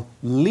that will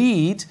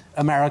lead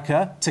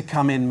America to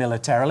come in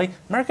militarily.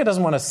 America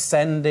doesn't want to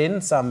send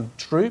in some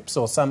troops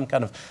or some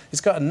kind of...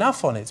 It's got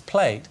enough on its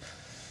plate.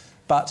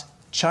 But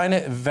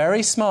China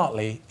very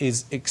smartly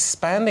is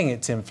expanding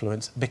its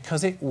influence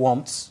because it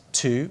wants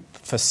to,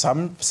 for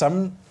some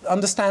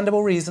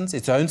understandable reasons,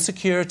 its own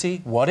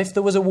security. What if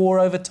there was a war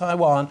over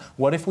Taiwan?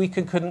 What if we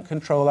couldn't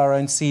control our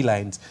own sea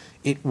lanes?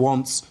 It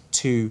wants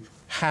to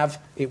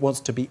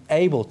be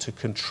able to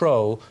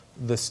control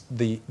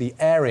the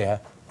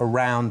area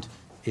around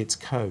its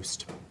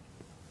coast.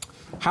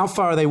 How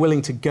far are they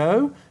willing to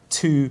go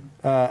to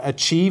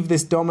achieve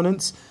this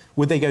dominance?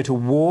 Would they go to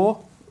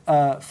war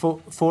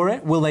for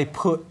it? Will they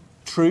put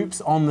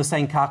troops on the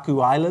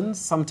Senkaku Islands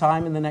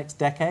sometime in the next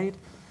decade?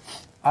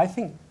 I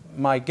think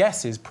my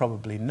guess is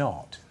probably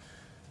not.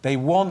 They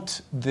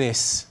want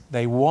this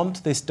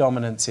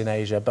dominance in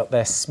Asia, but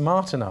they're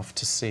smart enough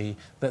to see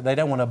that they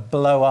don't want to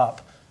blow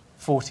up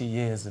 40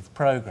 years of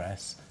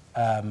progress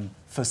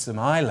for some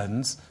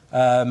islands,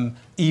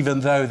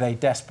 even though they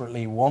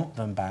desperately want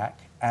them back.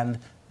 And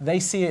they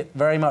see it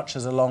very much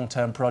as a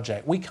long-term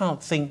project. We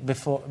can't think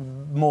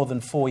more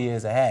than 4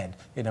 years ahead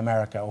in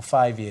America, or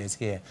 5 years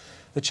here.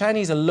 The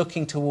Chinese are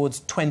looking towards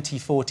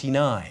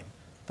 2049,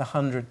 the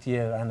 100th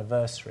year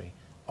anniversary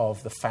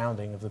of the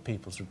founding of the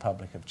People's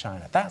Republic of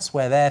China. That's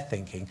where they're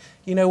thinking,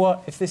 you know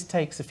what, if this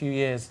takes a few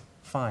years,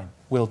 fine,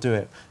 we'll do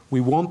it.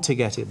 We want to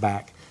get it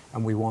back,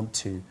 and we want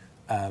to,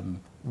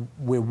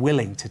 we're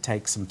willing to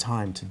take some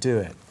time to do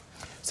it.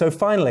 So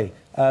finally,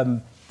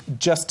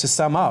 just to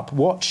sum up,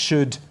 what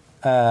should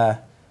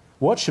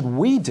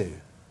we do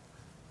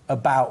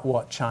about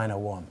what China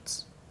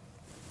wants?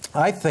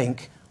 I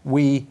think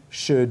we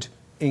should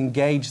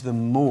engage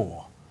them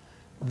more.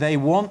 They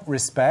want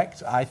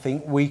respect. I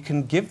think we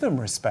can give them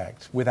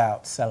respect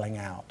without selling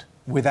out,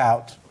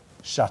 without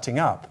shutting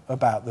up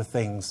about the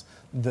things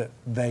that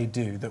they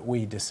do that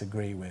we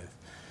disagree with.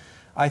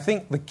 I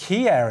think the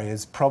key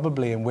areas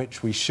probably in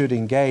which we should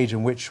engage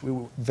and which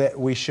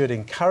we should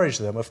encourage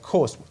them, of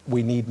course,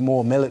 we need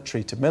more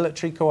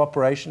military-to-military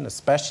cooperation,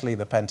 especially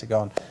the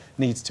Pentagon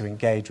needs to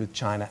engage with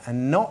China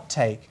and not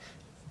take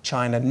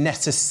China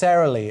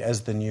necessarily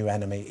as the new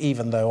enemy,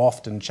 even though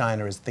often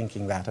China is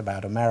thinking that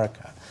about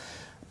America.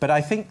 But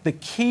I think the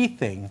key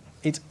thing,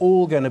 it's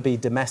all going to be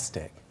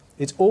domestic.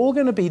 It's all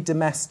going to be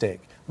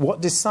domestic. What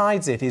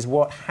decides it is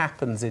what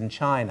happens in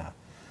China.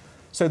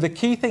 So the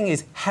key thing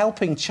is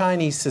helping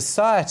Chinese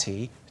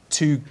society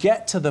to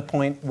get to the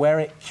point where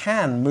it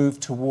can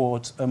move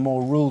towards a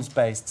more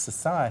rules-based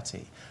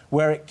society,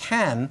 where it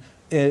can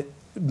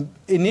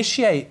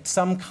initiate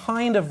some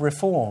kind of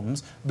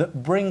reforms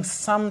that bring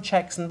some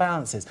checks and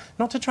balances,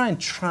 not to try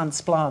and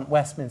transplant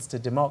Westminster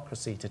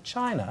democracy to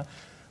China,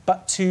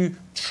 but to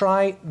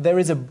try, there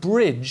is a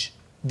bridge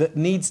that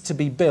needs to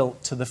be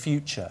built to the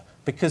future,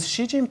 because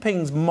Xi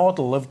Jinping's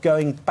model of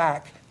going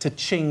back to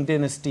Qing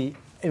dynasty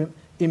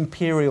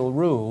imperial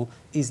rule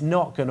is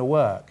not going to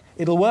work.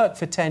 It'll work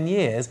for 10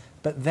 years,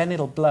 but then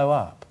it'll blow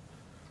up,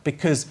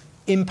 because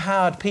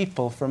empowered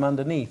people from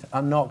underneath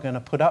are not going to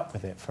put up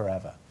with it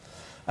forever.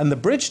 And the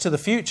bridge to the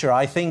future,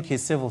 I think,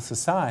 is civil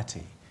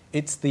society.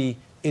 It's the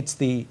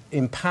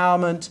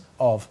empowerment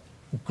of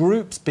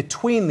groups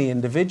between the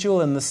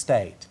individual and the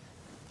state.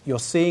 You're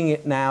seeing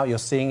it now, you're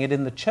seeing it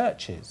in the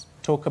churches.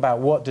 Talk about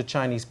what do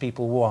Chinese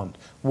people want?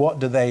 What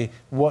do they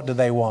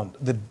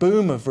want? The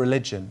boom of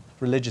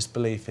religious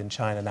belief in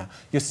China now.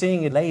 You're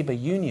seeing labor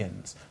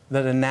unions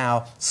that are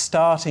now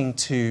starting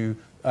to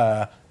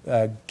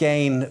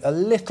gain a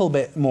little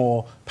bit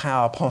more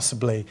power,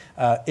 possibly.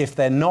 If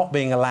they're not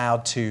being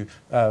allowed to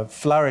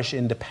flourish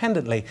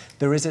independently,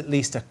 there is at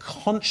least a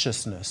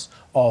consciousness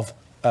of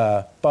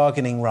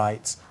bargaining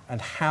rights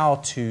and how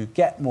to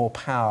get more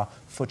power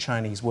for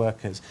Chinese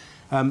workers.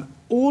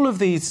 All of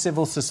these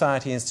civil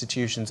society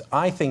institutions,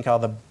 I think, are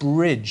the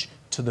bridge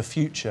to the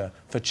future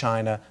for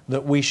China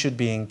that we should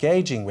be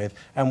engaging with,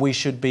 and we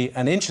should be,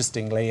 and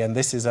interestingly, and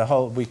this is a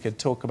whole, we could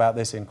talk about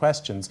this in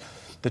questions,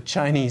 the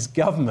Chinese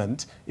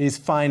government is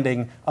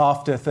finding,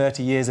 after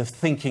 30 years of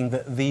thinking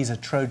that these are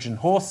Trojan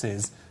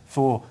horses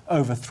for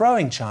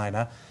overthrowing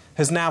China,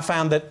 has now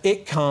found that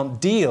it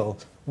can't deal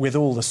with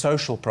all the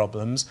social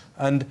problems,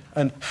 and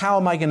how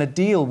am I going to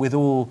deal with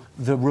all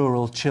the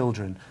rural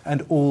children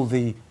and all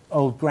the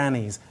old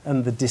grannies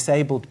and the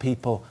disabled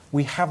people?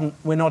 We're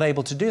not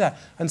able to do that.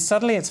 And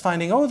suddenly it's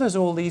finding, oh, there's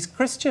all these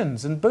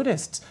Christians and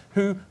Buddhists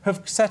who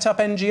have set up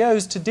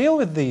NGOs to deal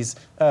with these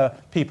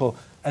people.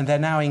 And they're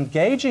now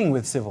engaging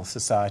with civil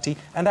society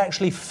and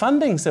actually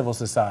funding civil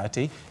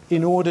society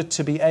in order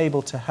to be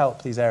able to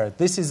help these areas.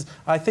 This is,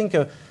 I think,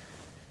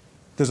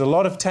 there's a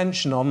lot of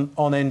tension on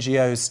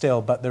NGOs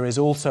still, but there is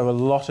also a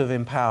lot of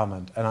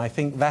empowerment. And I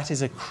think that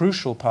is a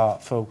crucial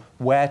part for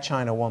where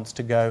China wants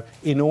to go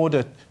in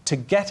order to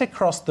get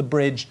across the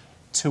bridge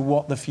to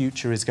what the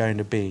future is going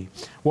to be.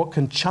 What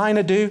can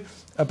China do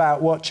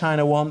about what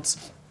China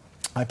wants?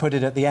 I put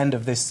it at the end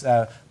of this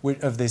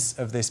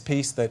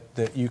piece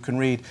that you can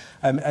read,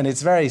 and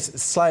it's very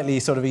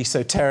slightly sort of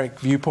esoteric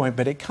viewpoint,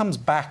 but it comes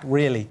back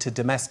really to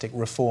domestic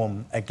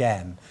reform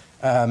again.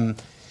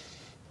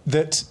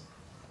 That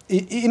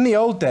in the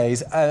old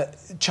days,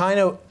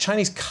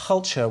 Chinese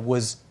culture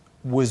was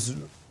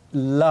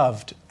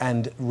loved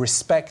and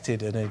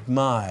respected and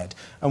admired.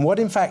 And what,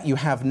 in fact, you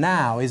have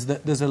now is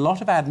that there's a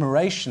lot of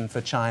admiration for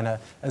China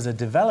as a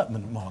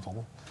development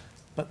model,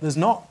 but there's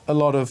not a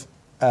lot of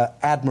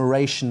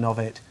admiration of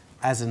it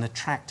as an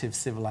attractive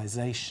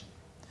civilization.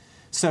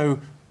 So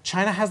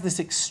China has this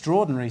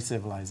extraordinary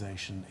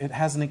civilization. It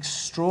has an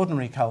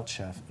extraordinary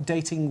culture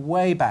dating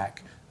way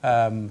back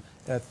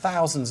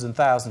thousands and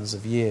thousands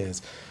of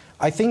years.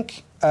 I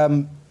think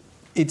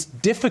it's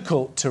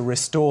difficult to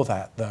restore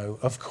that, though,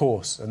 of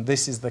course, and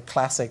this is the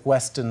classic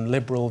Western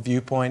liberal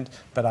viewpoint,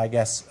 but I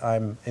guess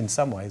I'm, in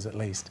some ways at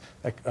least,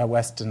 a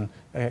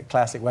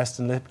classic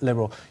Western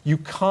liberal. You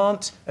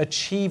can't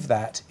achieve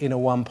that in a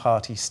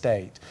one-party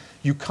state.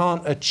 You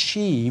can't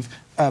achieve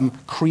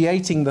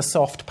creating the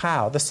soft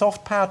power. The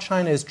soft power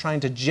China is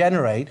trying to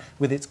generate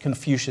with its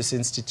Confucius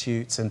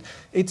Institutes and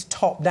its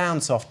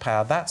top-down soft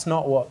power,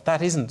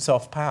 that isn't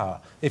soft power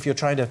if you're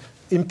trying to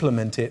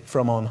implement it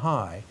from on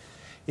high.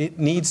 It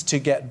needs to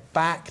get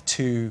back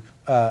to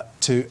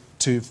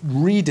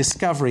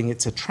rediscovering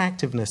its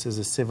attractiveness as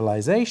a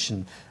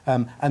civilization.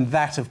 And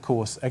that, of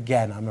course,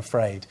 again, I'm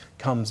afraid,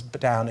 comes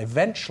down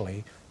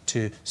eventually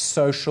to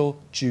social,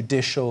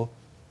 judicial,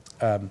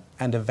 and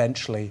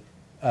eventually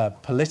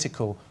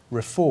political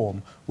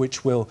reform,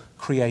 which will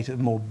create a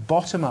more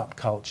bottom-up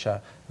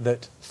culture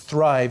that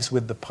thrives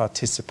with the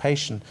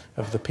participation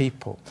of the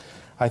people.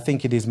 I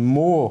think it is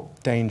more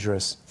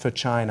dangerous for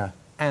China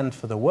and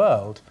for the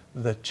world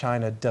that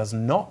China does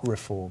not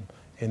reform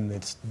in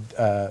this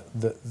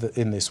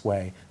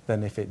way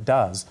than if it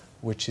does,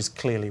 which is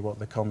clearly what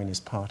the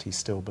Communist Party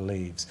still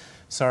believes.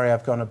 Sorry,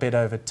 I've gone a bit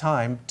over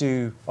time.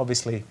 Do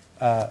obviously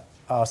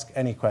ask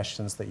any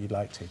questions that you'd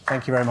like to.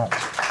 Thank you very much.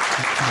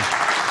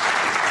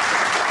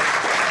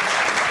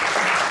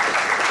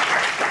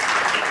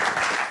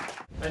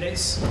 And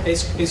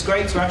it's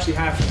great to actually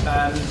have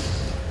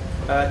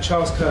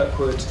Charles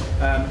Kirkwood,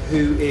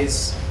 who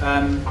is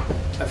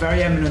a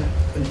very eminent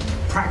and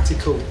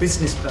practical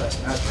business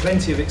person, has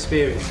plenty of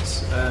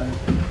experience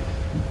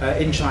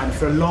in China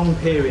for a long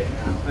period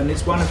now, and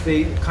it's one of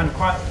the kind of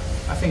quite,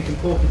 I think,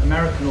 important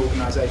American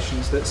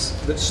organisations that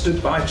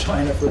stood by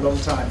China for a long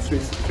time through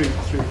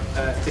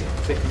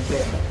thick and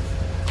thin.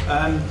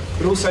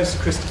 But also Sir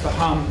Christopher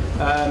Hum,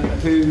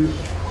 who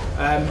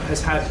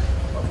has had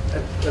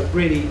a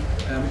really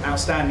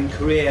outstanding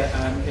career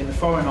in the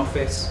Foreign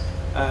Office,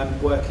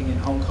 working in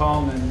Hong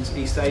Kong and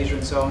East Asia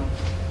and so on.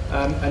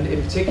 And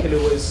in particular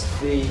was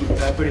the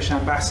British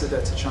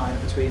ambassador to China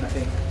between, I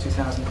think,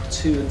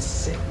 2002 and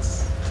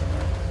 6.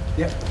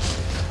 Yep.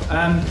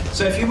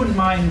 So if you wouldn't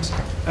mind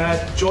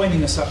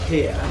joining us up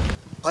here.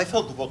 I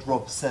felt that what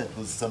Rob said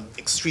was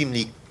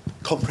extremely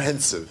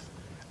comprehensive,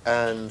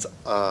 and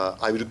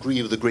I would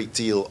agree with a great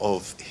deal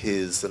of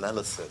his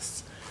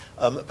analysis.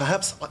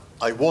 Perhaps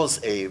I was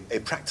a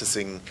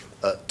practicing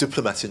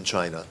diplomat in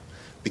China,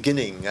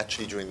 beginning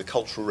actually during the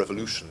Cultural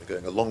Revolution,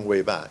 going a long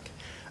way back.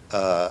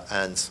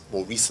 And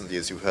more recently,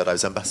 as you heard, I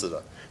was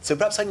ambassador. So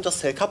perhaps I can just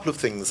say a couple of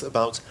things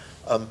about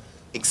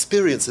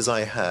experiences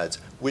I had,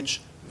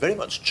 which very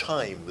much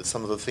chime with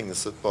some of the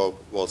things that Bob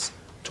was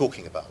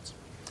talking about.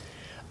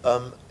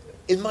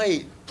 In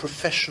my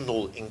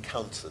professional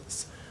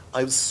encounters,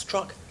 I was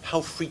struck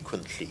how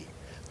frequently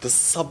the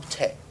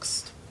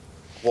subtext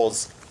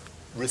was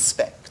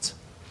respect.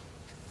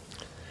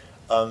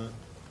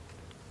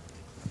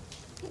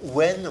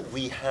 When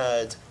we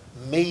had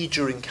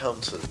major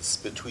encounters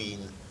between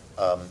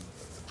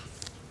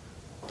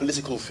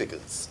political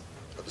figures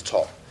at the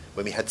top,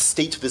 when we had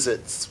state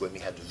visits, when we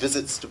had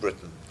visits to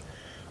Britain,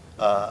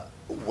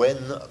 when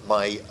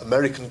my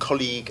American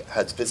colleague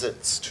had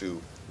visits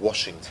to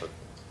Washington,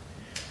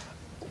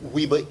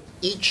 we were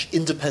each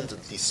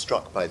independently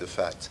struck by the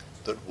fact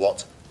that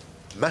what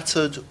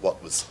mattered,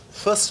 what was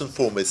first and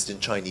foremost in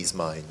Chinese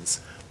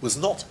minds, was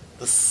not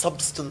the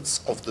substance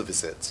of the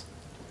visit,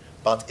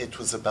 but it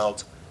was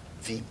about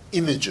the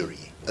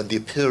imagery and the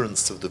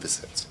appearance of the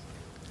visit.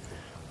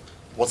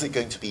 Was it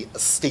going to be a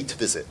state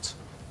visit?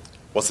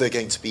 Was there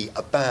going to be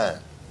a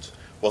band?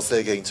 Was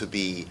there going to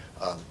be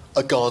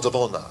a guard of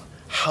honor?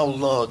 How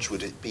large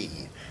would it be?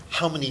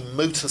 How many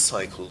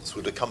motorcycles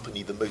would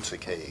accompany the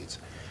motorcade?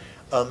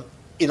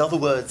 In other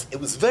words, it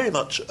was very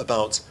much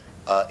about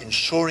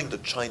ensuring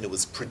that China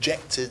was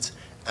projected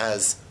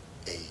as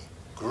a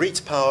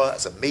great power,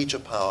 as a major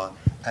power,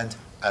 and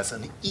as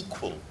an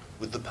equal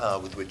with the power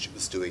with which it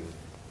was doing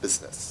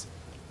business.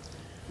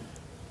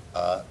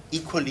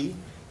 Equally,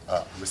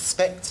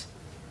 respect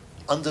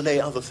underlay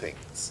other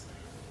things.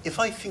 If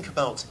I think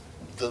about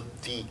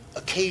the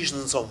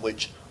occasions on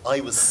which I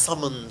was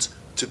summoned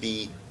to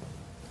be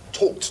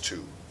talked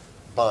to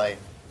by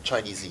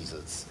Chinese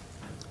leaders,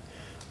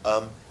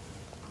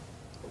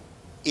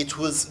 it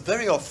was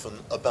very often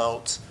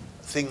about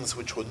things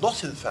which were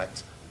not, in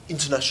fact,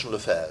 international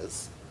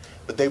affairs,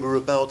 but they were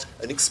about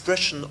an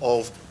expression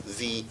of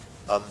the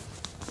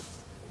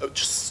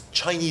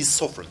Chinese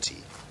sovereignty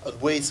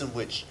and ways in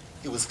which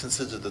it was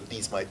considered that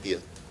these might be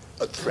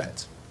a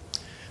threat.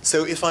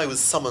 So if I was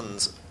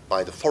summoned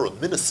by the foreign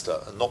minister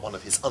and not one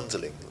of his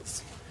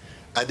underlings,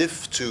 and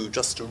if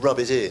just to rub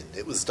it in,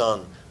 it was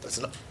done at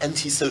an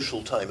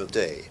antisocial time of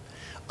day,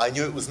 I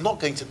knew it was not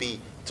going to be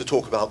to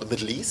talk about the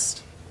Middle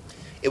East.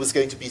 It was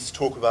going to be to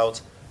talk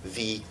about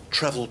the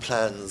travel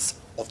plans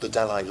of the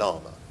Dalai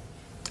Lama.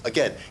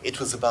 Again, it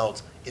was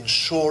about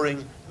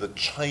ensuring that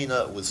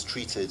China was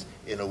treated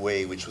in a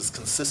way which was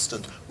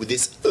consistent with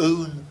its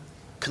own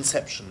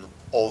conception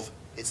of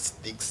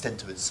the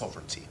extent of its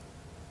sovereignty,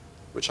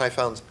 which I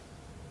found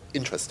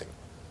interesting.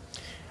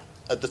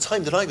 At the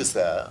time that I was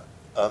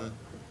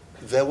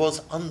there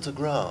was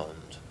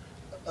underground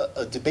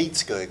a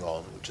debate going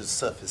on, which has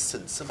surfaced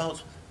since,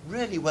 about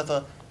really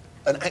whether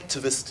an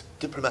activist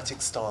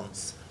diplomatic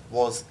stance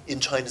was in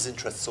China's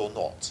interests or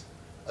not.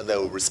 And there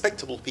were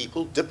respectable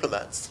people,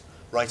 diplomats,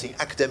 writing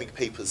academic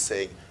papers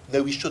saying,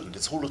 no, we shouldn't.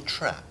 It's all a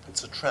trap.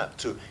 It's a trap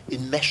to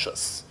enmesh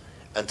us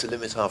and to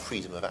limit our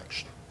freedom of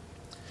action.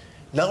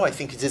 Now I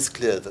think it is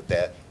clear that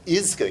there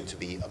is going to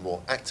be a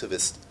more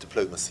activist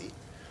diplomacy.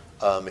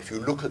 If you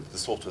look at the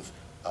sort of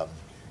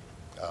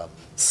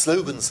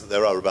slogans that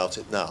there are about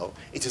it now,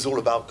 it is all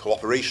about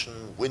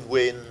cooperation,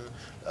 win-win,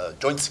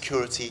 joint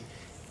security.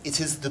 It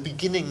is the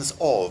beginnings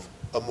of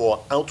a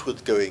more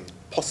outward-going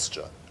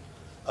posture,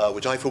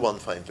 which I, for one,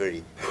 find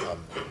very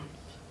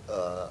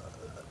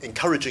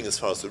encouraging as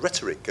far as the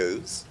rhetoric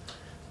goes.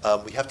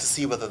 We have to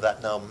see whether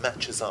that now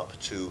matches up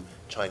to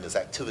China's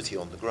activity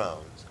on the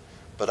ground.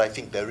 But I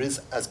think there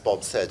is, as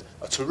Bob said,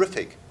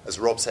 as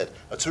Rob said,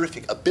 a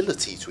terrific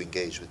ability to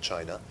engage with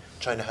China.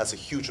 China has a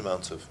huge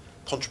amount of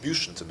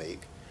contribution to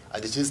make,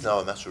 and it is now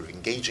a matter of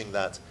engaging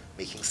that,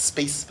 making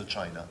space for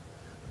China,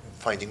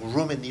 finding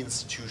room in the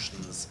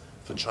institutions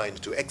for China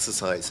to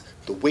exercise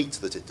the weight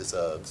that it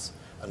deserves.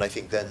 And I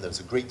think then there's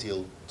a great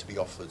deal to be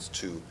offered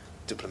to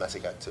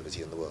diplomatic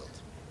activity in the world.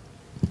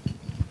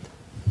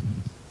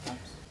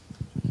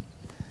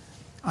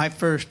 I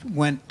first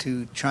went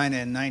to China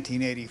in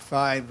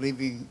 1985,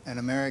 leaving an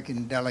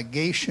American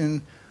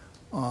delegation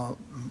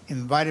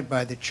invited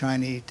by the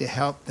Chinese to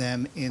help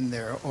them in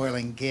their oil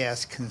and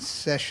gas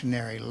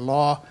concessionary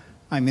law.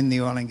 I'm in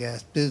the oil and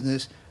gas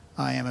business.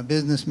 I am a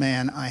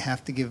businessman. I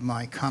have to give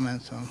my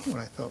comments on what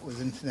I thought was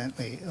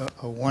incidentally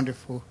a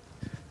wonderful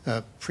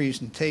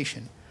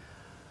presentation.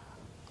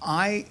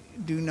 I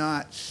do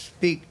not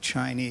speak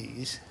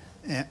Chinese,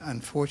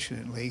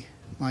 unfortunately.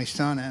 My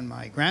son and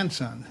my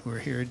grandson, who are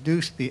here,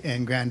 do speak,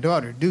 and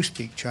granddaughter do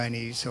speak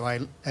Chinese,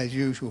 so as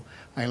usual,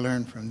 I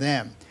learn from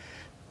them.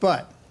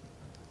 But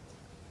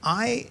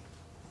I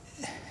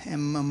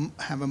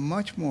have a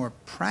much more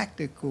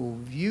practical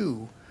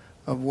view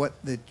of what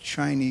the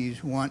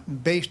Chinese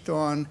want based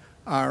on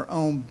our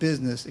own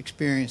business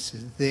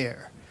experiences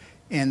there.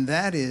 And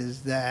that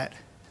is that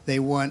they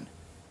want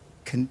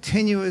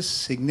continuous,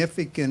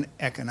 significant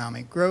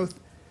economic growth.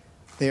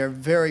 They are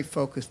very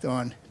focused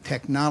on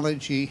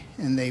technology,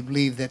 and they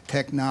believe that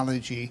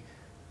technology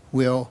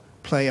will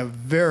play a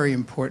very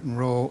important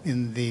role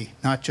in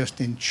not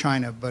just in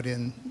China, but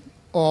in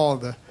all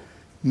the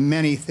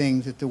many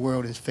things that the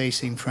world is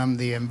facing, from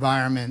the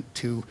environment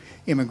to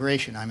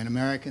immigration. I'm an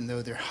American,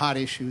 though they're hot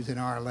issues in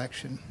our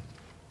election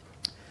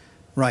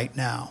right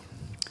now.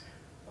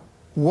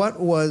 What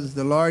was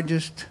the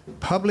largest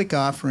public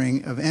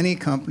offering of any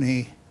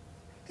company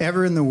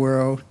ever in the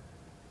world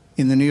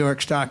in the New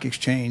York Stock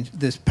Exchange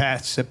this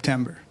past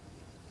September?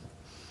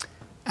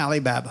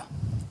 Alibaba,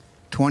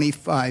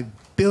 $25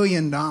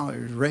 billion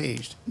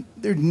raised.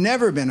 There's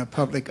never been a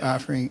public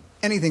offering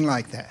anything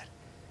like that.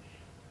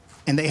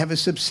 And they have a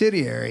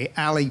subsidiary,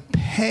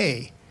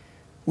 Alipay,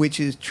 which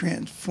is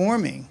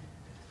transforming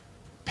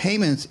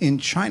payments in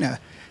China.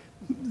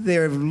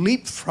 They're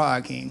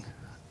leapfrogging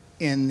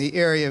in the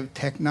area of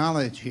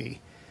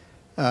technology.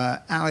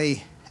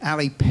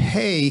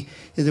 Alipay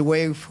is a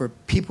way for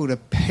people to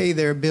pay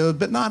their bills,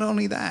 but not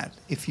only that.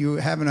 If you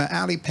have an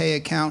Alipay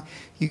account,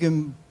 you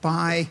can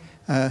buy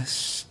a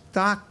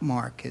stock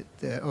market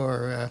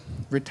or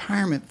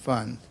retirement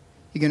funds.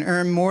 You can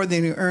earn more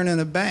than you earn in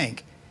a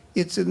bank.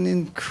 It's an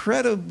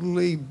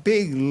incredibly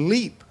big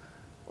leap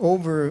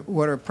over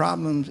what are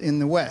problems in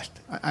the West.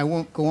 I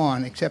won't go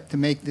on except to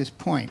make this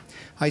point.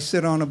 I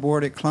sit on a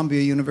board at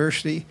Columbia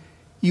University.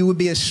 You would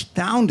be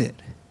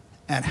astounded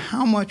at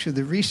how much of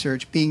the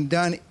research being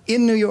done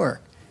in New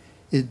York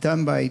is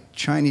done by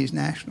Chinese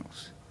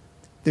nationals.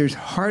 There's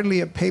hardly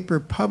a paper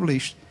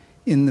published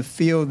in the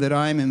field that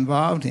I'm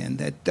involved in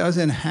that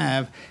doesn't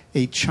have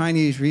a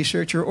Chinese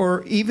researcher,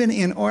 or even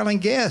in oil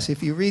and gas.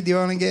 If you read the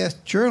Oil and Gas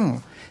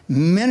Journal,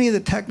 many of the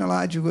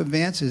technological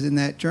advances in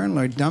that journal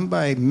are done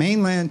by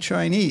mainland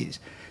Chinese.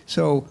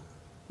 So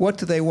what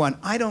do they want?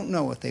 I don't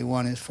know what they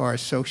want as far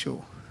as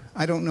social.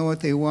 I don't know what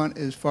they want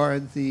as far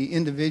as the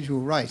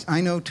individual rights. I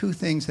know two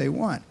things they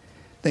want.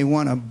 They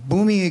want a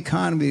booming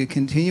economy to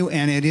continue,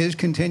 and it is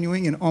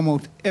continuing in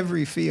almost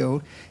every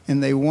field,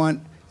 and they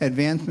want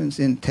advancements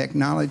in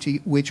technology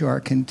which are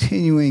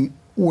continuing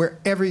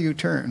wherever you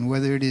turn,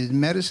 whether it is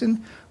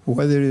medicine or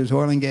whether it is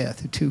oil and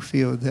gas, the two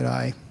fields that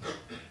I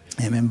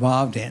am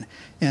involved in.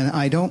 And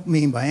I don't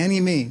mean by any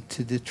means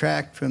to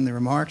detract from the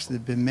remarks that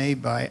have been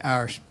made by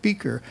our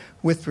speaker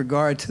with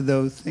regard to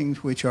those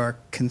things which are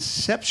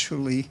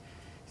conceptually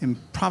and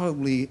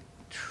probably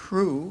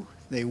true.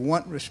 They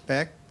want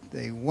respect,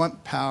 they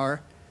want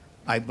power,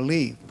 I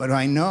believe. But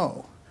I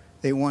know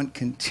They want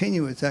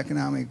continuous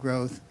economic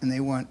growth, and they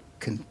want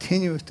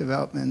continuous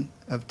development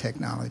of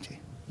technology.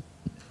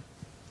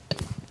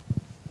 Thank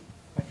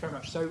you very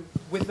much. So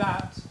with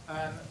that,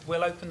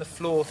 we'll open the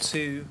floor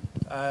to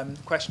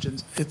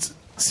questions. It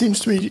seems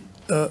to me,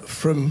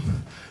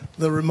 from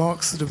the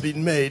remarks that have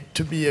been made,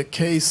 to be a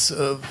case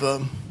of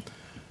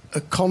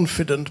a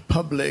confident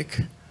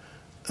public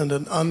and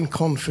an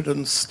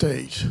unconfident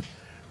state,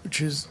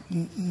 which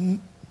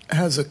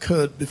has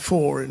occurred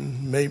before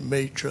in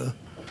major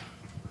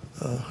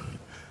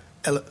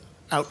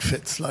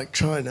outfits like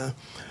China.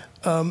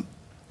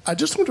 I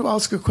just want to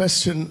ask a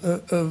question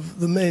of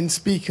the main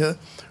speaker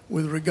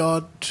with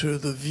regard to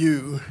the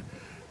view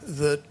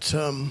that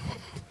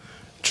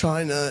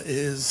China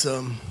is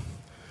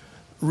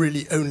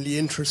really only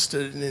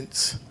interested in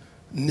its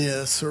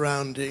near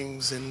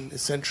surroundings, in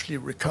essentially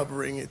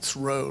recovering its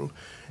role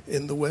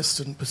in the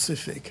Western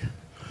Pacific.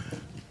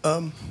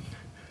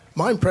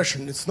 My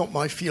impression, it's not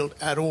my field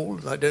at all,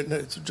 I don't know,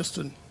 it's just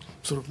a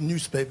sort of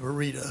newspaper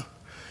reader,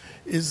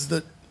 is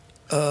that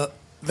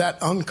that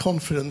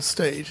unconfident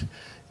state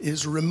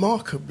is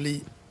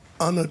remarkably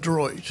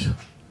unadroit,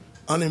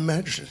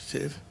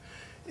 unimaginative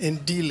in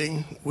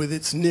dealing with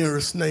its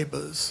nearest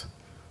neighbors,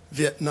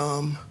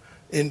 Vietnam,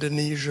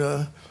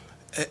 Indonesia,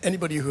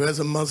 anybody who has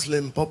a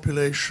Muslim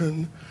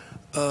population,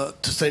 to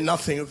say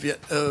nothing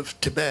of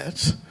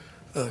Tibet,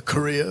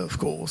 Korea, of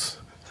course,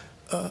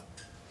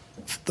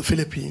 the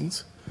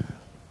Philippines.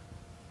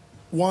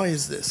 Why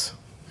is this?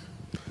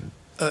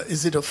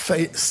 Is it a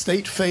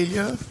state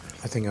failure?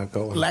 I think I've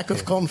got one. Lack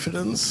of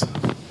confidence?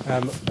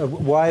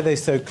 Why are they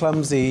so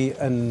clumsy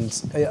and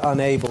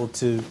unable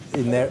to,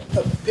 in their...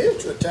 appear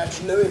to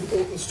attach no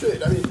importance to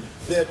it. I mean,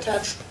 they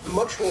attach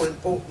much more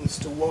importance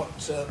to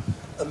what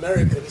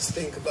Americans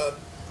think about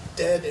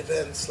dead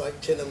events like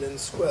Tiananmen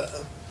Square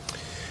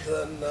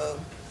than...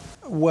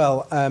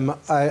 Well,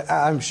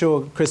 I'm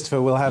sure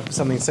Christopher will have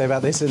something to say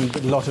about this and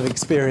a lot of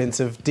experience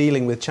of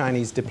dealing with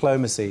Chinese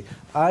diplomacy.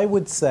 I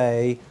would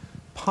say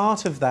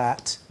part of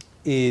that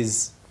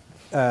is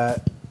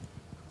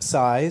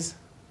size.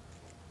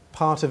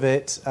 Part of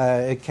it,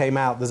 it came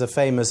out, there's a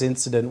famous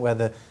incident where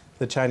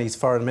the Chinese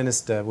foreign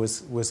minister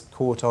was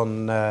caught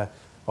on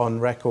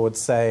record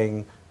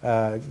saying,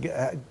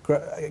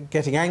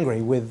 getting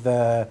angry with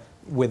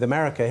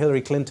America,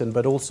 Hillary Clinton,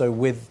 but also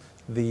with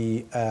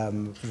the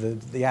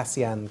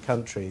ASEAN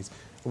countries,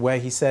 where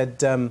he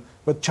said,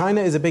 well,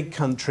 China is a big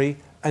country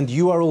and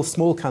you are all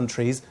small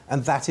countries,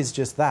 and that is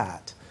just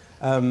that.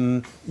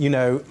 You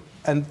know,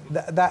 and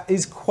that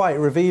is quite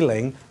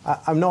revealing.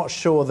 I'm not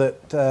sure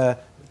that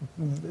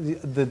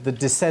the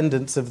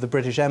descendants of the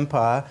British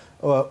Empire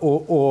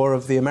or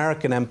of the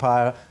American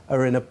Empire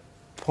are in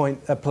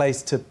a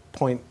place to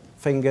point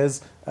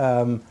fingers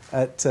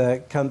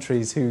at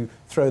countries who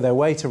throw their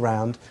weight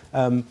around.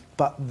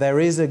 But there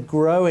is a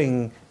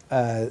growing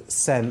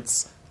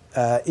sense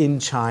in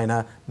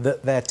China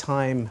that their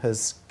time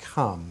has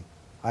come,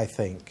 I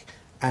think.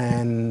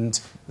 And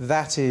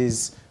that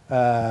is,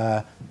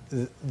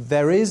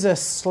 there is a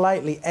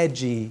slightly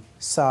edgy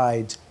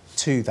side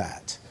to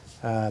that.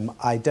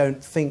 I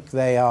don't think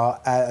they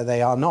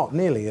are not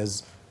nearly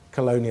as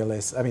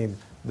colonialist. I mean,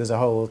 there's a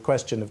whole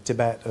question of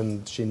Tibet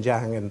and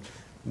Xinjiang and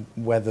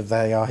whether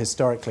they are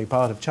historically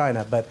part of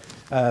China. But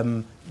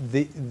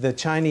the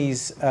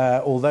Chinese,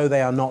 although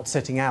they are not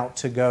setting out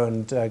to go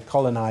and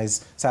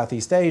colonize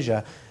Southeast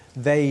Asia,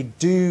 they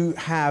do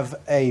have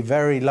a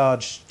very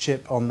large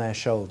chip on their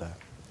shoulder.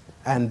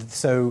 And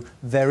so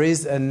there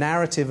is a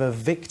narrative of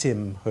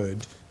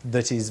victimhood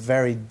that is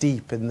very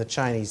deep in the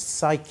Chinese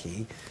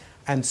psyche.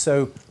 And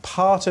so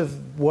part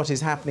of what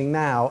is happening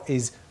now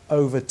is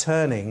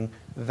overturning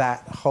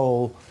that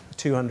whole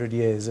 200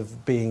 years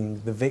of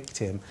being the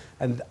victim.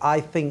 And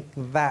I think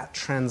that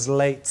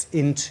translates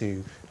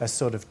into a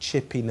sort of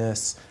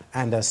chippiness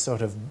and a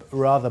sort of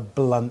rather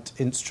blunt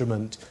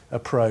instrument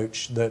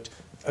approach that,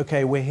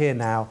 okay, we're here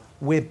now,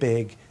 we're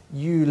big,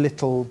 you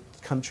little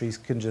countries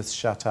can just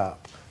shut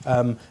up.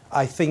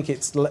 I think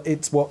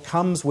it's what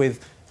comes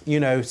with, you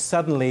know,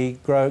 suddenly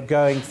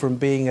going from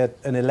being an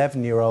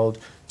 11-year-old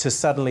to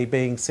suddenly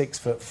being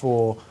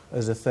 6'4"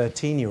 as a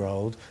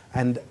 13-year-old,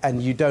 and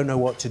you don't know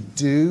what to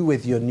do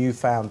with your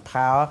newfound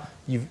power.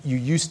 You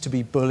used to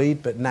be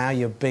bullied, but now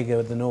you're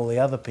bigger than all the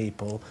other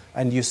people,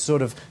 and you're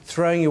sort of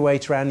throwing your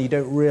weight around. You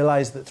don't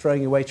realise that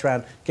throwing your weight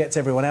around gets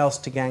everyone else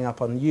to gang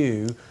up on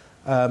you.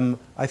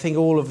 I think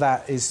all of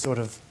that is sort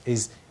of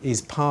is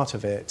part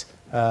of it,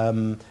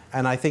 and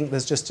I think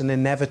there's just an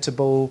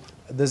inevitable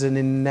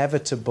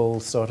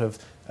sort of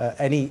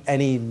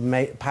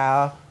any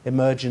power,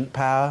 emergent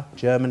power,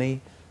 Germany,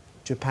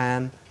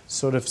 Japan,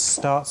 sort of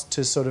starts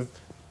to sort of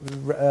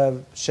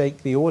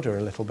shake the order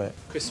a little bit.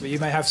 Christopher, you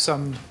may have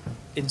some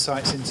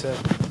insights into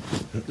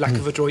lack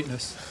of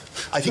adroitness.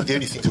 I think the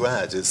only thing to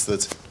add is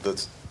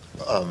that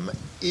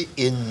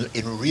in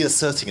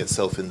reasserting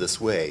itself in this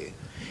way,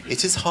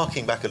 it is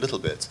harking back a little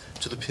bit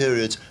to the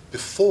period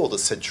before the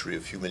century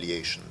of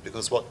humiliation,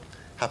 because what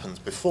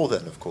happened before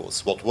then, of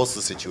course, what was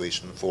the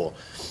situation for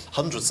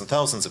hundreds and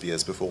thousands of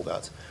years before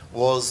that,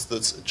 was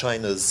that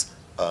China's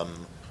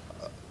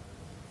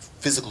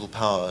physical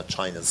power,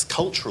 China's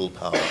cultural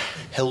power,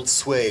 held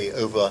sway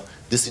over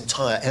this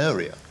entire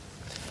area.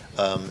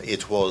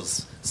 It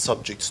was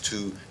subject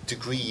to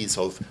degrees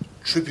of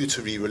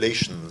tributary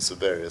relations of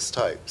various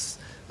types.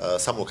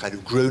 Some were kind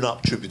of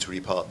grown-up tributary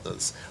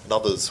partners, and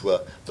others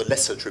were the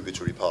lesser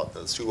tributary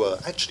partners, who were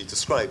actually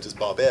described as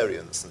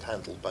barbarians and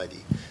handled by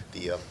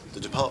the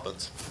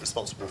department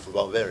responsible for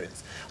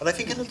barbarians. And I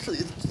think,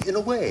 in a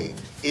way,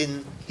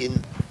 in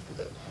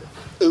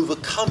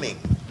overcoming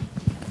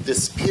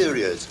this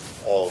period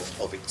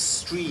of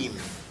extreme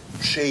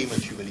shame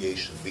and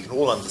humiliation, we can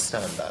all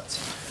understand that.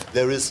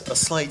 There is a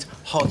slight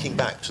harking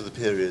back to the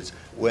period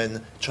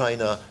when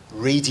China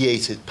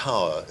radiated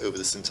power over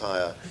this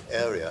entire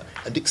area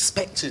and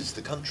expected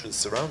the countries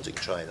surrounding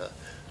China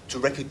to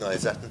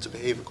recognize that and to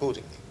behave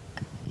accordingly.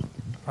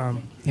 I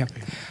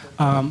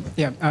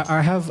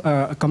have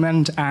a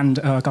comment and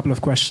a couple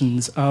of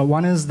questions.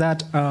 One is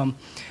that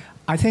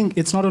I think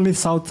it's not only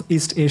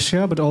Southeast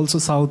Asia, but also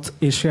South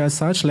Asia as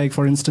such. Like,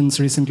 for instance,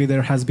 recently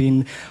there has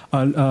been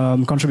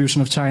a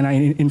contribution of China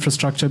in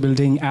infrastructure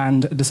building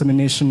and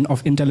dissemination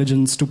of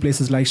intelligence to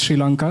places like Sri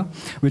Lanka,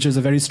 which is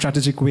a very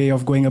strategic way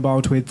of going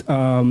about with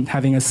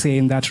having a say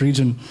in that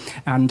region.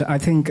 And I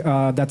think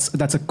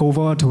that's a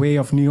covert way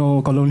of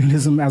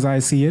neo-colonialism as I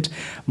see it.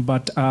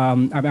 But I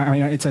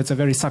mean, it's a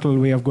very subtle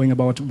way of going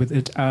about with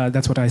it.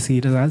 That's what I see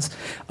it as.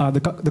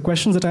 The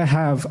questions that I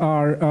have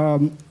are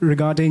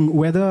regarding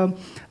whether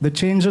the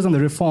changes and the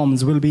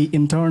reforms will be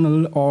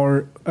internal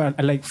or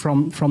like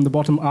from the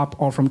bottom up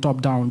or from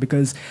top down,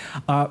 because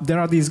there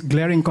are these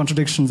glaring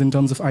contradictions in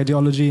terms of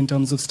ideology, in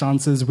terms of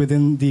stances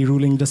within the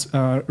ruling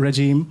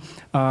regime.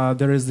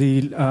 There is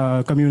the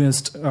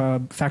communist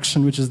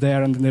faction which is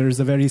there, and there is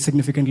a very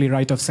significantly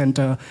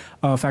right-of-center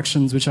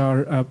factions which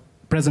are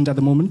present at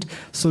the moment.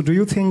 So do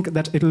you think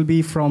that it will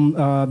be from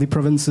the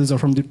provinces or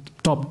from the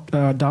top,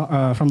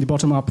 from the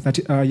bottom up that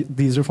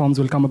these reforms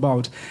will come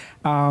about?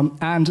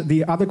 And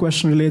the other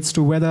question relates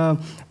to whether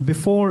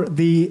before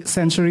the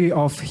century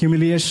of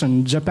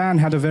humiliation, Japan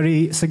had a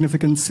very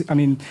significant, I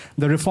mean,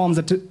 the reforms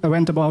that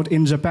went about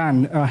in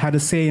Japan had a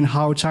say in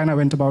how China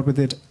went about with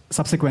it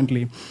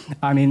subsequently.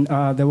 I mean,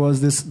 there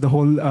was the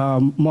whole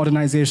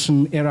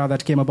modernization era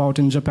that came about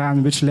in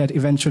Japan, which led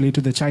eventually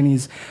to the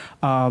Chinese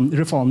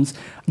reforms.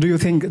 Do you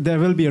think there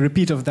will be a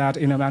repeat of that,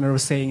 in a manner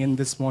of saying, in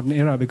this modern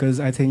era? Because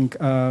I think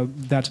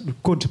that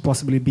could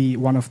possibly be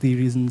one of the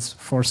reasons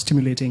for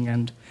stimulating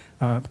and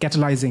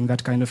catalyzing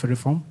that kind of a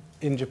reform.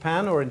 In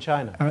Japan or in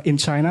China? In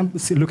China,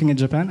 looking at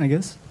Japan, I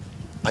guess.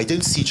 I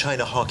don't see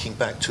China harking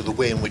back to the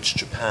way in which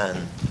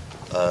Japan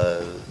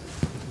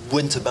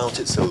went about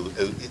its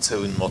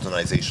own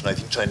modernization. I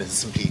think China has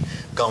simply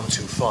gone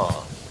too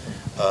far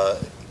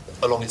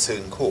along its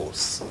own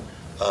course.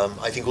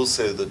 I think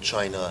also that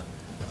China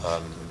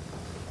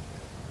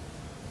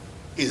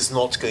is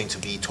not going to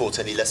be taught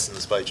any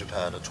lessons by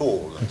Japan at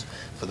all. And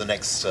for the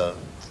next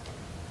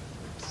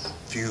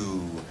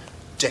few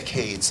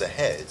decades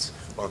ahead,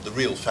 one of the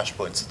real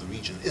flashpoints of the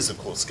region is, of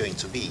course, going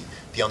to be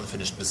the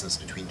unfinished business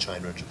between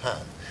China and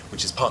Japan,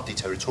 which is partly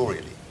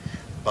territorially,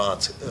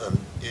 but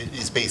it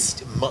is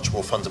based much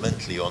more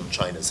fundamentally on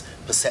China's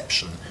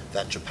perception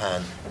that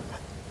Japan,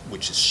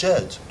 which is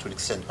shared to an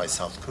extent by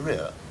South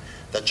Korea,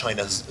 that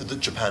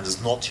Japan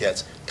has not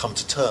yet come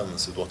to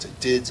terms with what it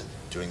did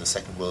during the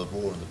Second World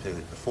War and the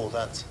period before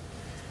that,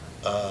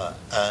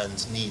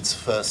 and needs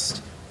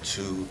first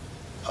to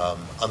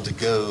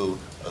undergo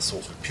a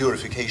sort of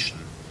purification,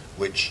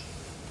 which,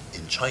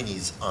 in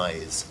Chinese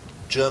eyes,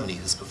 Germany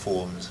has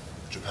performed,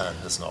 Japan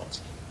has not.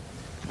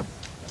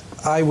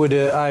 I would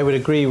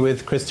agree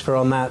with Christopher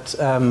on that.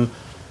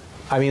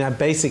 I mean,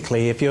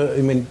 basically, if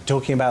you're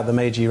talking about the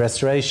Meiji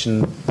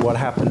Restoration, what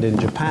happened in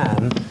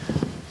Japan,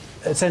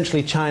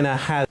 essentially China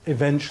has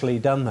eventually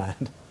done that.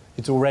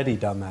 It's already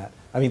done that.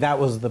 I mean, that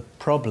was the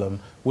problem,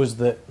 was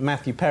that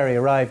Matthew Perry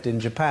arrived in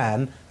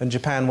Japan, and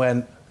Japan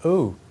went,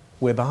 "Oh,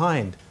 we're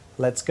behind,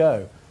 let's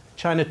go."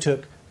 China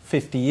took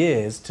 50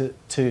 years to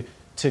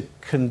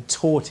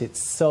contort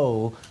its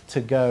soul to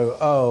go,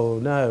 "Oh,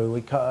 no,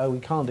 we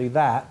can't do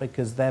that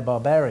because they're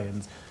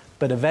barbarians."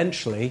 But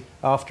eventually,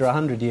 after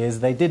 100 years,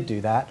 they did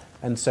do that,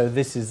 and so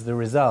this is the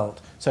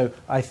result. So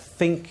I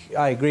think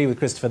I agree with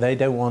Christopher. They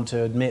don't want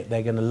to admit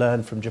they're going to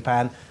learn from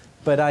Japan,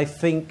 but I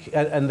think,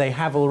 and they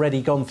have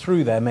already gone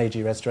through their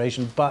Meiji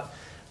Restoration, but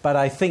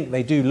I think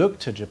they do look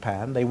to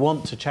Japan. They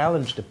want to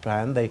challenge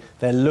Japan.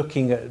 They're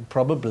looking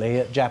probably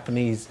at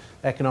Japanese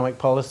economic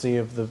policy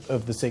of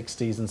the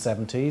 60s and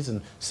 70s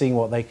and seeing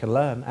what they can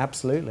learn.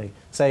 Absolutely.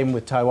 Same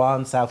with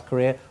Taiwan, South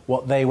Korea,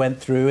 what they went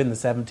through in the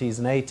 70s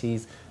and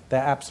 80s.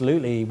 They're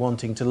absolutely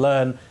wanting to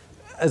learn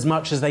as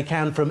much as they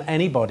can from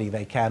anybody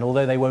they can,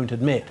 although they won't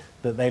admit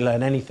that they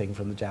learn anything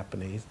from the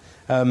Japanese.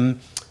 In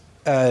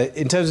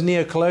terms of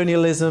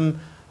neocolonialism,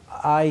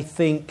 I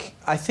think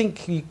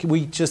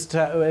we just,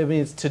 I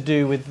mean, it's to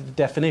do with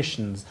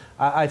definitions.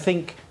 I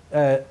think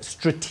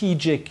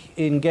strategic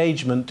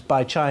engagement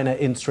by China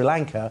in Sri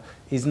Lanka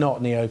is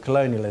not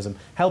neo-colonialism.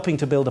 Helping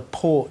to build a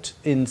port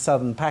in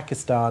southern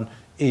Pakistan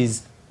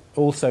is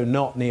also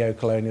not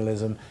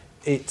neo-colonialism.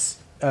 It's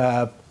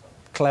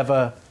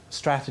clever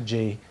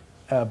strategy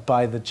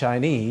by the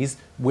Chinese,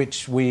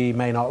 which we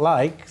may not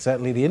like,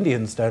 certainly the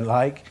Indians don't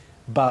like,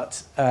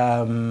 but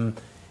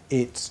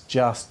it's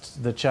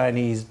just the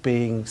Chinese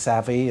being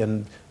savvy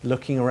and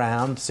looking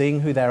around,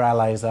 seeing who their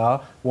allies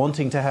are,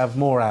 wanting to have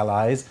more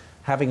allies,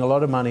 having a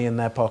lot of money in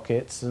their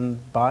pockets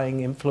and buying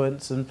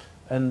influence and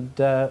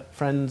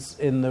friends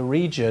in the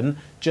region,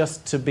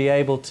 just to be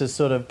able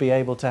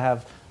to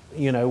have,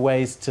 you know,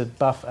 ways to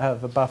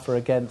have a buffer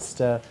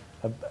against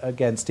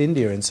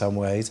India in some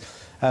ways.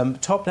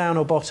 Top down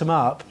or bottom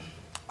up,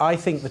 I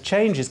think the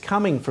change is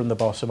coming from the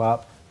bottom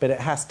up, but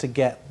it has to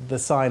get the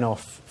sign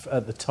off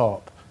at the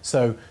top.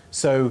 So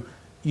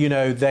you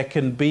know, there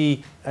can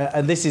be,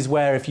 and this is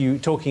where, if you're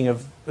talking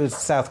of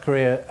South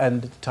Korea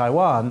and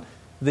Taiwan,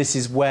 this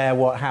is where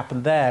what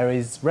happened there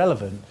is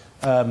relevant.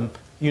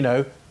 You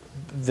know,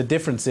 the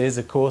difference is,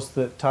 of course,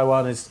 that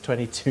Taiwan is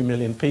 22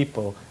 million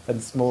people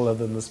and smaller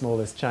than the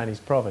smallest Chinese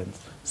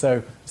province.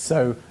 So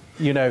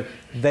you know,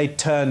 they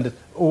turned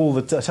all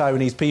the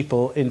Taiwanese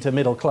people into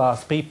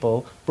middle-class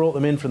people, brought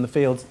them in from the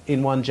fields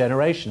in one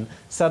generation.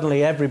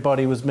 Suddenly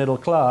everybody was middle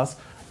class,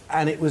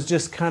 and it was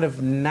just kind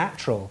of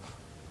natural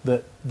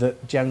that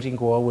Jiang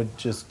Jingguo would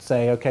just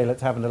say, OK,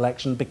 let's have an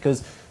election,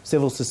 because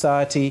civil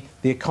society,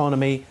 the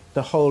economy,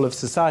 the whole of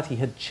society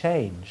had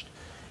changed.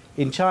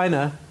 In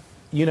China,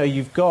 you know,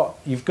 you've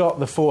got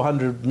the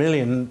 400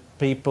 million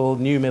people,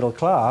 new middle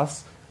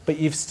class, but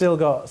you've still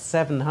got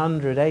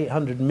 700,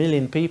 800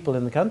 million people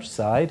in the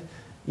countryside,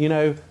 you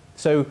know.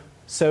 So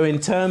in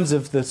terms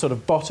of the sort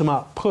of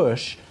bottom-up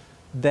push,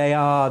 they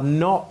are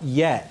not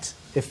yet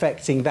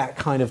effecting that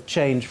kind of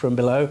change from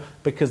below,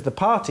 because the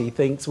party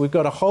thinks we've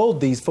got to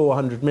hold these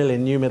 400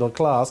 million new middle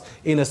class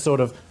in a sort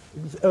of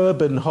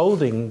urban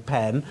holding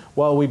pen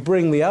while we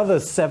bring the other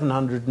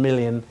 700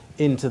 million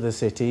into the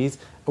cities.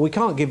 We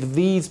can't give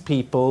these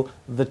people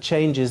the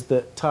changes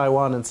that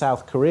Taiwan and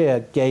South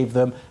Korea gave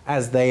them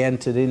as they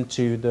entered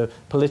into the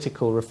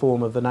political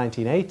reform of the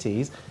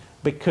 1980s,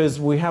 because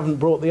we haven't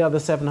brought the other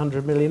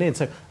 700 million in.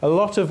 So a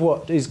lot of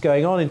what is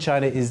going on in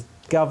China is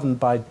governed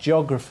by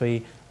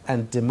geography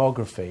and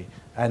demography,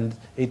 and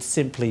it's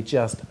simply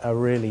just a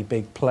really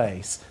big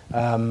place.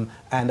 And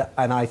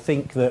I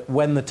think that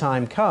when the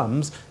time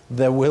comes,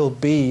 there will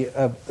be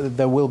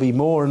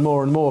more and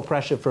more and more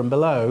pressure from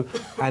below,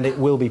 and it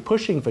will be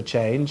pushing for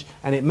change,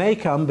 and it may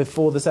come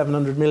before the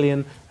 700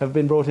 million have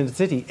been brought into the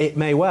city. It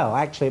may well,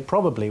 actually it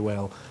probably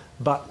will,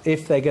 but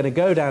if they're going to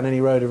go down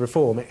any road of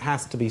reform, it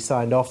has to be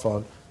signed off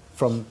on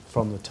from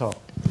the top.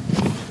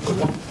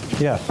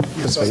 Yeah.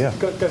 So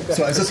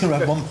I was just going to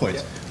add one point,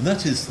 and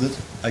that is that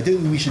I don't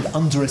think we should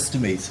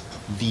underestimate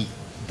the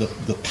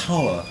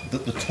power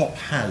that the top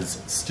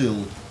has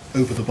still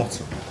over the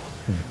bottom.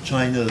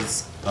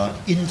 China's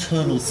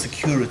internal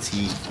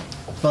security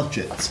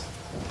budget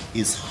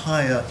is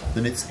higher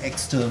than its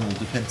external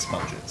defense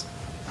budget.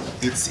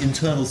 Its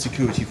internal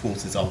security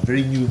forces are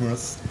very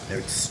numerous, they're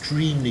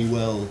extremely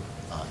well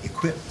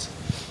equipped,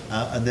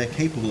 and they're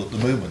capable at the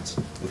moment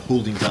of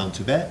holding down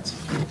Tibet,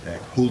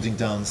 holding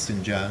down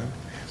Xinjiang.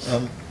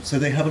 So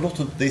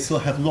they still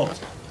have a lot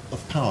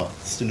of power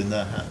still in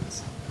their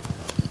hands.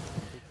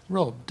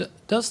 Rob,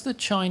 does the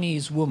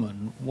Chinese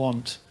woman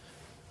want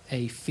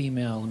a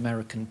female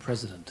American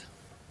president?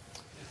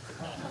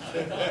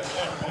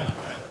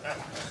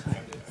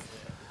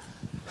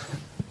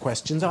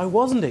 Questions I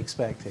wasn't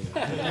expecting.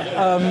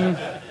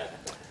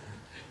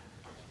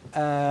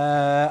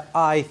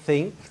 I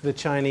think the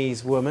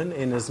Chinese woman,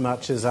 in as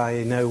much as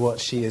I know what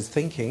she is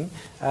thinking,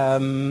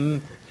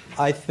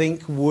 I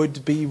think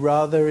would be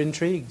rather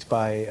intrigued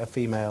by a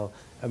female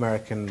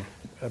American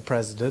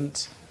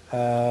president. Is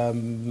a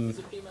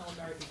female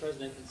American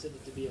president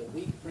considered to be a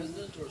weak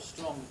president or a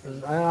strong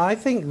president? I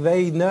think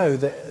they know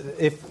that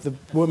if the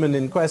woman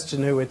in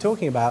question who we're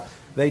talking about,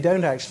 they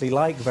don't actually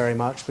like very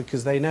much,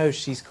 because they know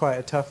she's quite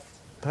a tough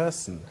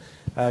person.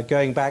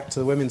 Going back to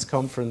the Women's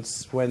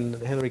Conference, when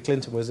Hillary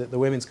Clinton was at the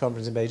Women's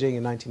Conference in Beijing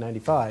in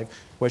 1995,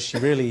 where she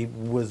really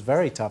was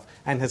very tough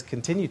and has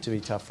continued to be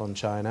tough on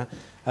China,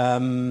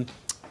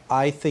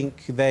 I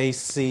think they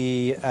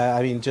see,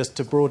 I mean, just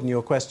to broaden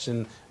your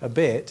question a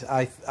bit,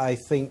 I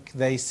think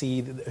they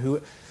see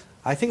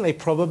I think they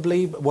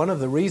probably, one of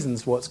the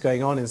reasons what's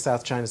going on in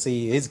South China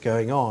Sea is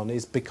going on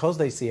is because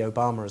they see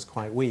Obama as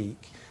quite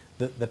weak,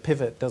 that the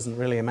pivot doesn't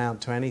really amount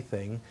to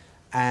anything,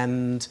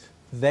 and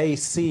they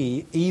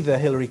see either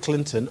Hillary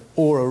Clinton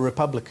or a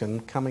Republican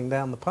coming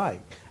down the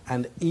pike,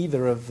 and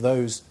either of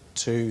those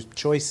two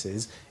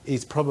choices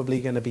is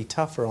probably going to be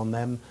tougher on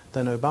them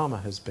than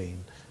Obama has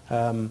been.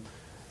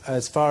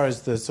 As far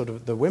as the sort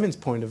of the women's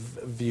point of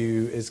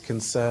view is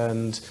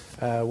concerned,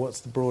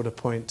 what's the broader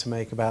point to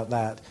make about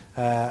that?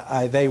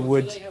 They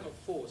would. Do they have a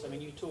force? I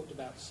mean, you talked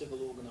about civil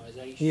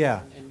organisation,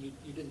 Yeah. and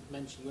you didn't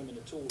mention women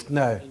at all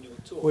No. in your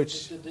talk.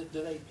 Which do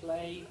they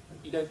play?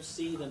 You don't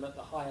see them at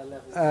the higher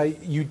level?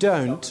 you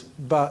don't,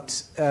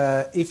 but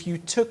if you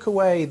took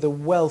away the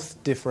wealth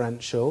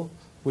differential,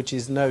 which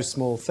is no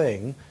small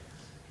thing,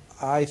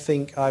 I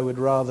think I would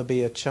rather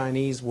be a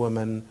Chinese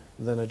woman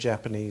than a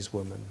Japanese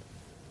woman.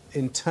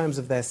 In terms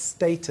of their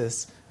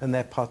status and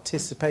their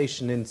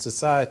participation in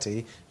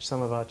society,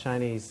 some of our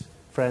Chinese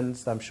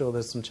friends, I'm sure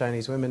there's some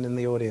Chinese women in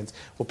the audience,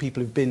 or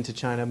people who've been to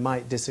China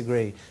might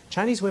disagree.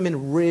 Chinese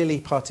women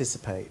really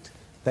participate.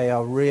 They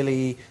are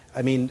really,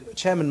 I mean,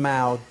 Chairman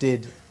Mao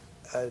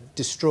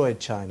destroyed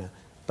China,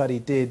 but he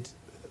did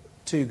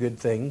two good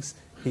things.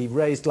 He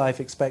raised life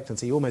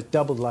expectancy, almost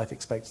doubled life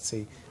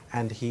expectancy,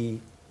 and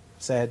he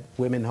said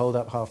women hold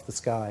up half the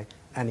sky,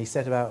 and he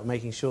set about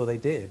making sure they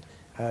did.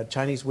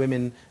 Chinese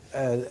women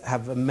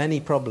have many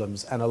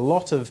problems, and a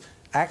lot of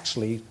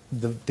actually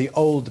the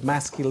old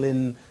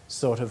masculine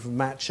sort of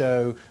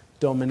macho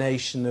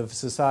domination of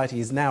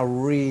society is now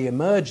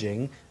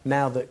re-emerging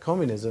now that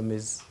communism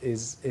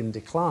is in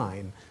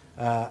decline.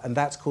 And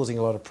that's causing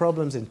a lot of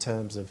problems in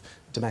terms of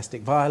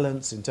domestic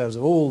violence, in terms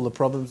of all the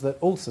problems that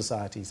all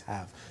societies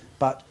have.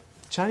 But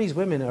Chinese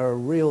women are a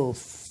real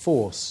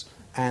force,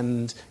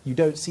 and you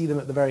don't see them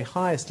at the very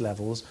highest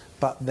levels,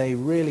 but they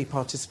really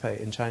participate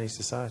in Chinese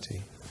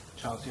society.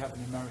 Charles, do you have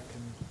an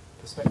American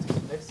perspective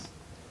on this?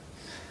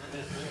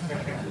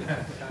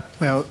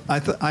 Well, I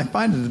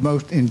find it the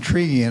most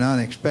intriguing and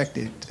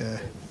unexpected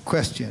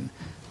question.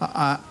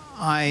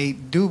 I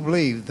do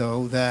believe,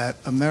 though, that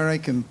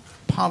American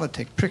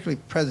politics,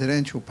 particularly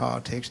presidential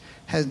politics,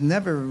 has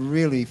never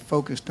really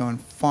focused on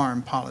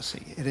foreign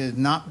policy. It has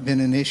not been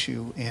an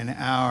issue in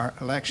our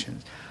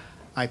elections.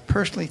 I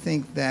personally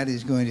think that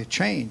is going to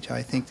change.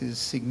 I think there's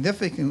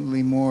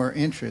significantly more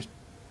interest,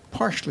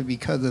 partially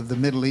because of the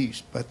Middle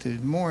East, but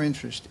there's more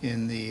interest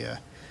in the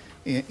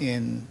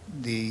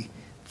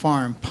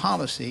foreign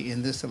policy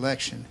in this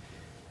election.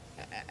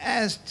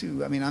 As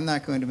to, I mean, I'm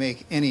not going to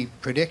make any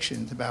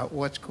predictions about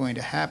what's going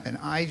to happen.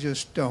 I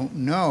just don't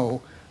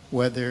know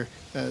whether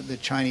the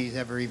Chinese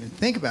ever even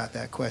think about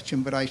that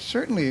question. But I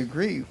certainly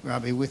agree,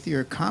 Robbie, with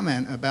your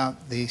comment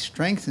about the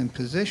strength and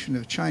position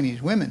of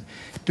Chinese women.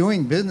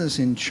 Doing business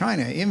in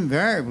China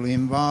invariably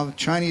involves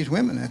Chinese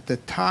women at the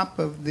top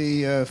of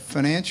the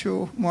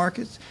financial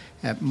markets,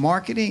 at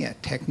marketing,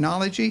 at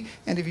technology.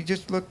 And if you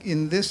just look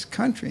in this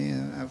country,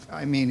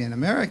 I mean in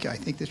America, I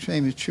think the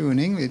same is true in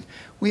England,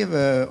 we have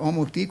an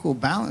almost equal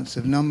balance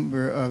of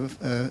number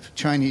of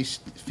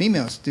Chinese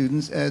female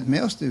students as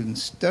male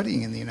students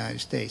studying in the United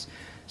States.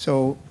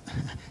 So,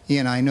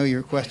 Ian, I know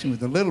your question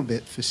was a little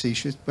bit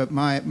facetious, but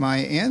my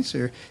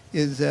answer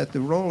is that the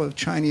role of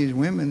Chinese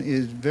women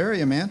is very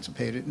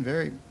emancipated and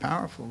very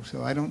powerful.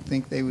 So I don't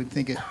think they would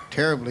think it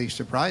terribly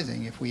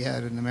surprising if we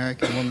had an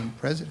American woman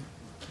president.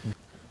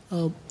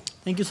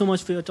 Thank you so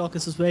much for your talk.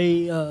 This is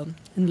very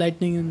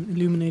enlightening and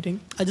illuminating.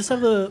 I just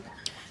have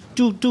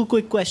two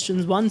quick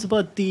questions. One's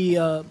about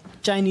the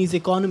Chinese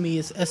economy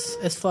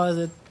as far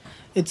as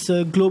its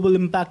global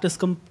impact is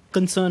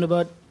concerned,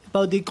 about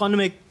the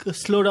economic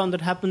slowdown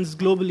that happens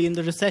globally in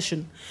the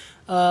recession.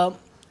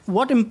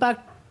 What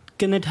impact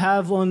can it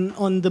have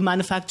on the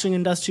manufacturing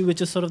industry,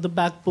 which is sort of the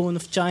backbone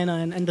of China?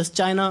 And does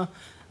China,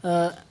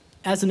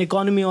 as an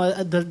economy,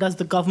 or does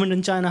the government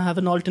in China have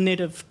an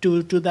alternative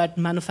to that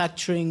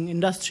manufacturing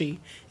industry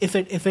if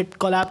it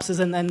collapses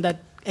and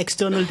that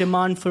external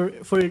demand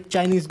for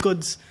Chinese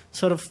goods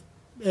sort of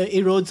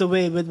erodes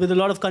away, with a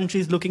lot of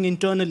countries looking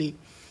internally?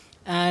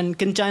 And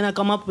can China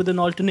come up with an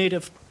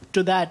alternative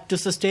to that to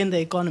sustain the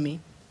economy?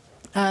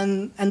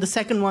 And the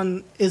second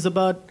one is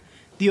about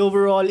the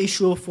overall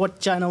issue of what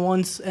China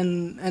wants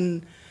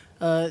and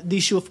the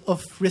issue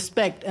of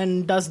respect.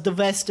 And does the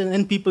West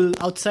and people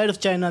outside of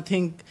China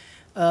think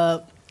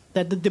that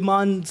the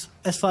demands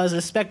as far as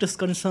respect is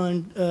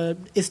concerned,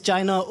 is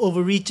China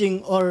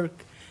overreaching, or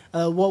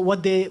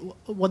what they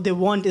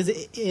want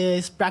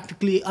is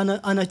practically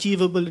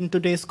unachievable in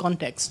today's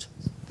context?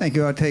 Thank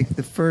you. I'll take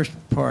the first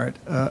part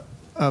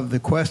of the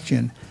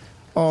question.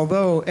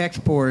 Although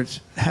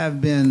exports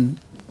have been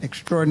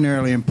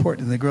extraordinarily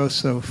important in the growth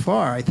so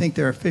far, I think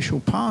their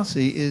official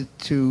policy is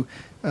to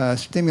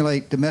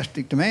stimulate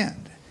domestic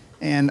demand.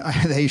 And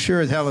they sure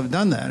as hell have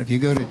done that. If you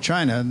go to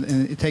China,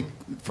 and take,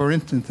 for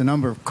instance, the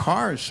number of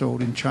cars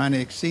sold in China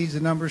exceeds the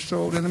number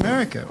sold in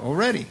America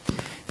already,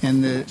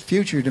 and the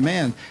future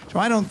demand. So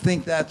I don't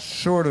think that's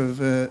sort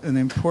of an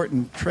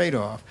important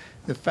trade-off.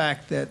 The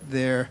fact that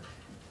their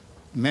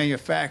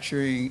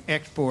manufacturing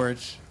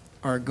exports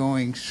are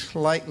going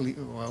slightly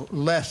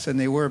less than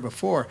they were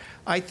before.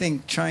 I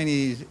think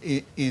Chinese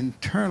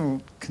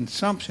internal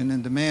consumption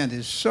and demand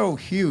is so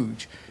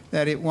huge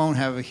that it won't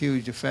have a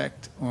huge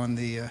effect on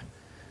the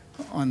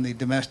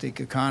domestic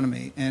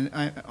economy. And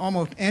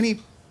almost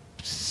any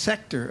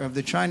sector of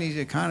the Chinese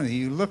economy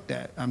you looked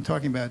at, I'm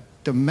talking about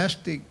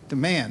domestic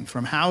demand,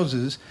 from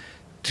houses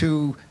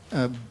to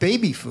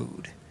baby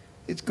food,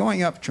 it's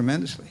going up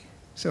tremendously.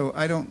 So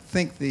I don't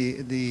think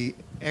the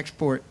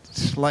export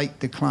slight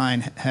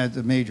decline has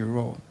a major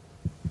role.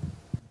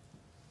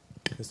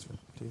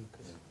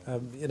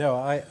 You know,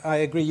 I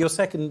agree. Your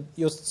second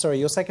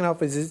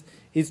half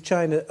is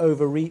China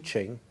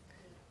overreaching?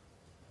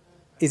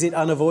 Is it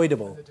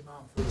unavoidable?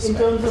 In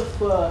terms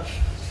of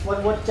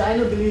what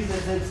China believes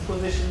is its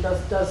position,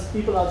 does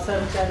people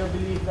outside of China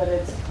believe that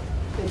it's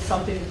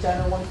something that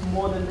China wants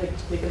more than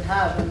they can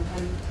have, and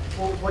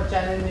what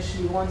China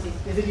initially wants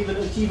is it even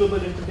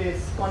achievable in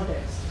today's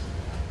context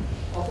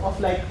of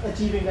like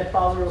achieving that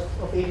power of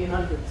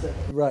 1800? So.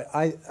 Right.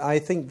 I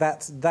think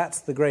that's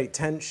the great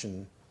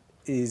tension,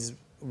 is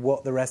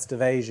what the rest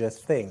of Asia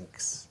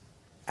thinks,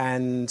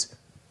 and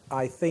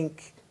I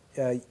think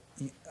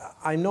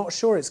I'm not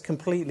sure it's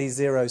completely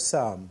zero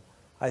sum.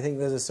 I think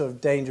there's a sort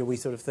of danger we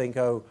sort of think,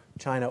 oh,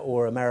 China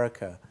or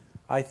America.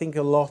 I think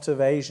a lot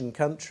of Asian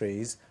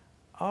countries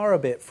are a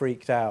bit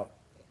freaked out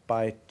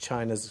by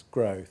China's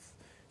growth.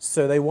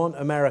 So they want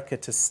America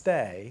to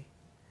stay.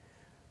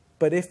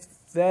 But if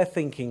they're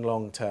thinking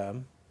long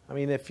term, I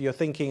mean, if you're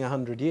thinking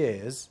 100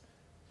 years,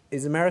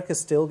 is America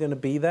still going to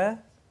be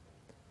there?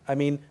 I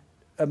mean,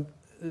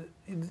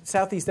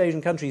 Southeast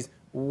Asian countries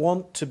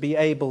want to be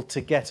able to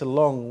get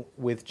along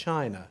with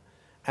China.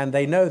 And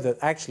they know that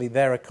actually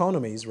their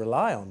economies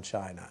rely on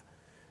China.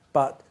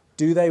 But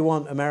do they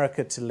want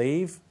America to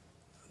leave?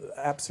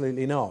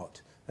 Absolutely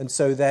not. And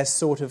so they're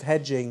sort of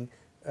hedging,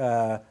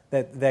 they're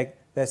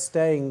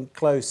staying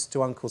close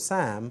to Uncle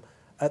Sam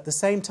at the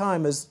same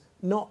time as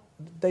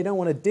they don't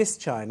want to diss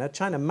China.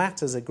 China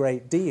matters a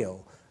great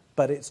deal,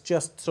 but it's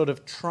just sort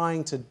of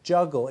trying to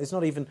juggle. It's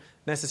not even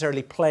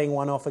necessarily playing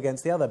one off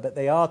against the other, but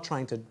they are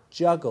trying to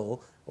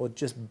juggle or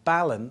just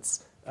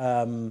balance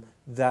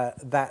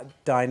that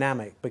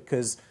dynamic,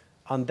 because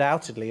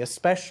undoubtedly,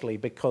 especially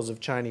because of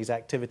Chinese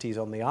activities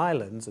on the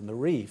islands and the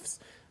reefs,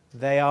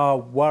 they are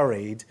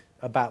worried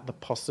about the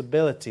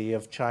possibility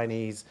of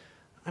Chinese,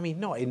 I mean,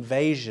 not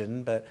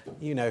invasion, but,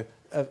 you know,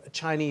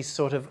 Chinese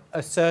sort of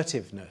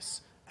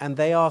assertiveness. And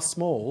they are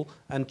small,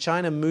 and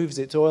China moves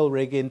its oil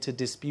rig into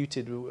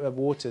disputed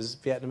waters,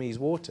 Vietnamese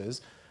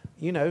waters.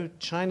 You know,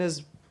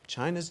 China's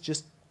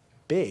just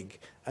big.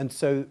 And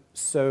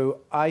so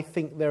I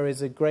think there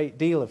is a great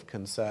deal of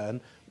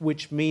concern,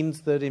 which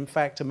means that, in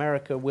fact,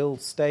 America will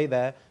stay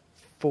there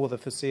for the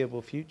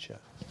foreseeable future.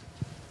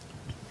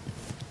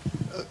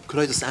 Could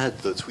I just add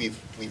that we've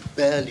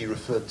barely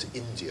referred to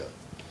India,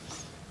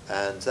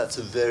 and that's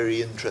a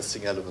very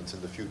interesting element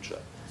in the future.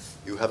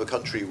 You have a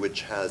country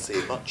which has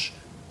a much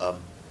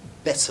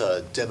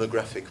better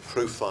demographic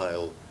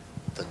profile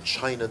than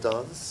China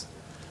does.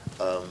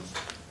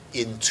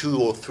 In 2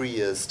 or 3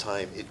 years'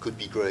 time, it could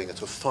be growing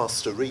at a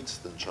faster rate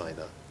than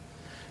China.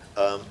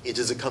 It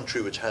is a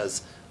country which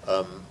has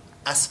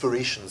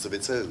aspirations of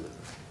its own,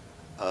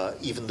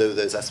 even though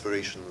those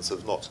aspirations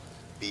have not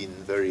been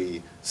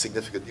very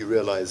significantly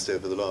realized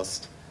over the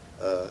last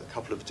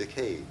couple of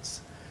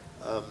decades.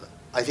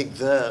 I think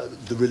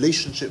the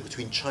relationship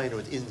between China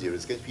and India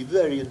is going to be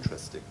very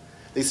interesting.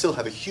 They still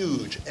have a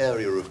huge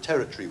area of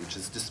territory which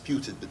is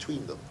disputed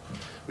between them,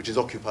 which is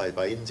occupied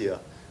by India,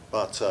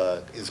 but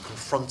is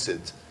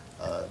confronted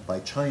by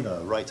China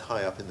right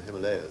high up in the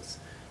Himalayas.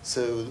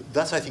 So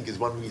that, I think, is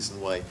one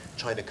reason why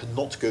China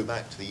cannot go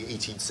back to the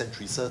 18th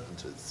century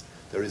certainties.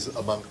 There is,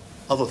 among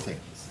other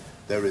things,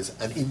 there is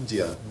an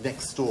India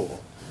next door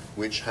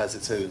which has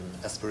its own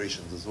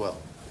aspirations as well.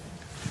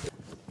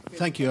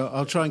 Thank you.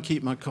 I'll try and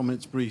keep my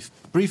comments brief.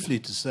 Briefly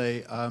to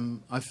say,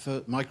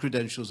 my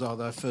credentials are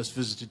that I first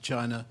visited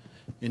China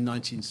in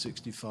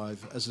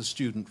 1965 as a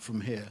student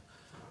from here.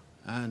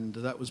 And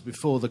that was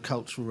before the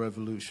Cultural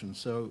Revolution.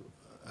 So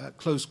at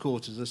close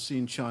quarters, I've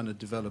seen China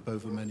develop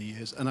over many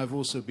years. And I've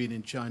also been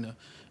in China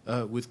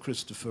with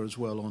Christopher as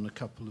well on a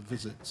couple of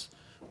visits.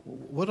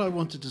 What I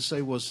wanted to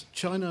say was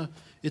China,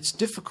 it's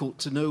difficult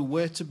to know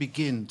where to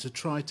begin to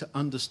try to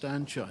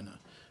understand China.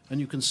 And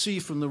you can see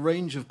from the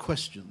range of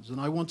questions, and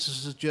I want to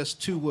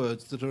suggest 2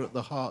 words that are at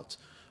the heart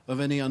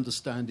of any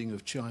understanding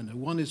of China.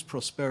 One is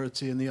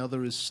prosperity and the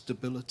other is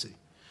stability.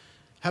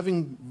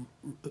 Having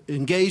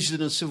engaged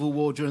in a civil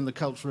war during the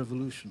Cultural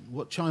Revolution,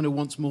 what China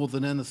wants more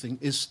than anything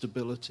is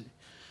stability.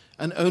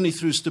 And only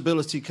through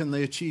stability can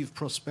they achieve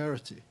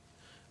prosperity.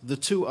 The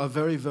two are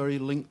very, very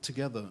linked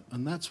together.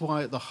 And that's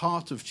why at the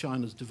heart of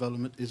China's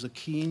development is a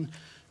keen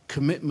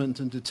commitment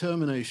and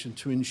determination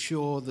to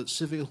ensure that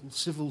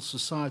civil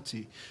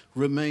society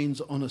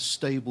remains on a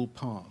stable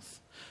path,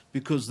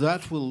 because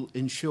that will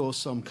ensure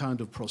some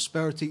kind of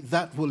prosperity.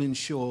 That will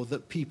ensure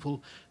that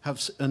people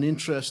have an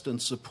interest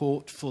and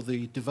support for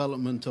the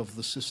development of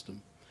the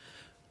system.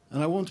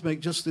 And I want to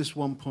make just this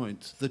one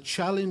point. The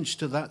challenge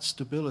to that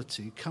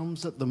stability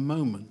comes at the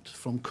moment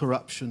from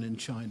corruption in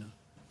China.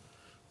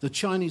 The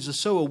Chinese are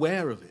so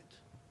aware of it.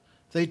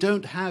 They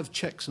don't have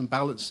checks and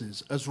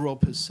balances, as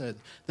Rob has said.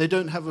 They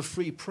don't have a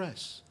free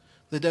press.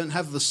 They don't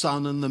have the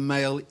Sun and the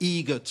Mail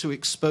eager to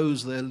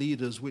expose their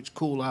leaders, which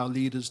call our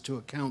leaders to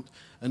account.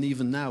 And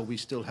even now, we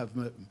still have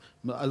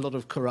a lot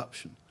of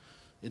corruption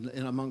in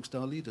amongst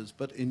our leaders.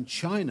 But in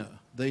China,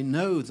 they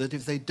know that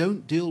if they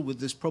don't deal with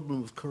this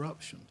problem of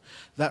corruption,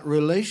 that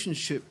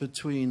relationship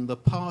between the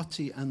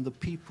party and the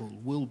people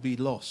will be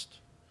lost.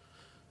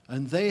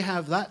 And they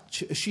have that,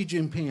 Xi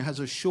Jinping has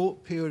a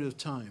short period of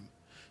time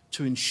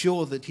to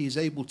ensure that he's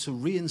able to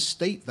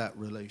reinstate that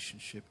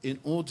relationship in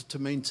order to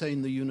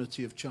maintain the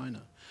unity of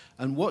China.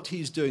 And what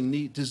he's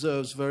doing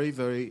deserves very,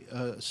 very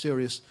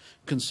serious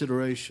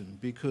consideration,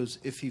 because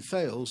if he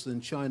fails, then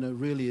China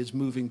really is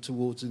moving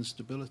towards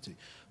instability.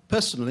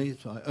 Personally,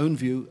 my own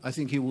view, I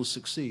think he will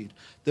succeed.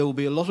 There will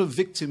be a lot of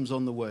victims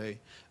on the way,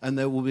 and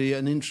there will be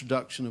an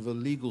introduction of a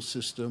legal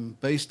system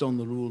based on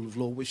the rule of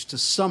law, which to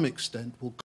some extent will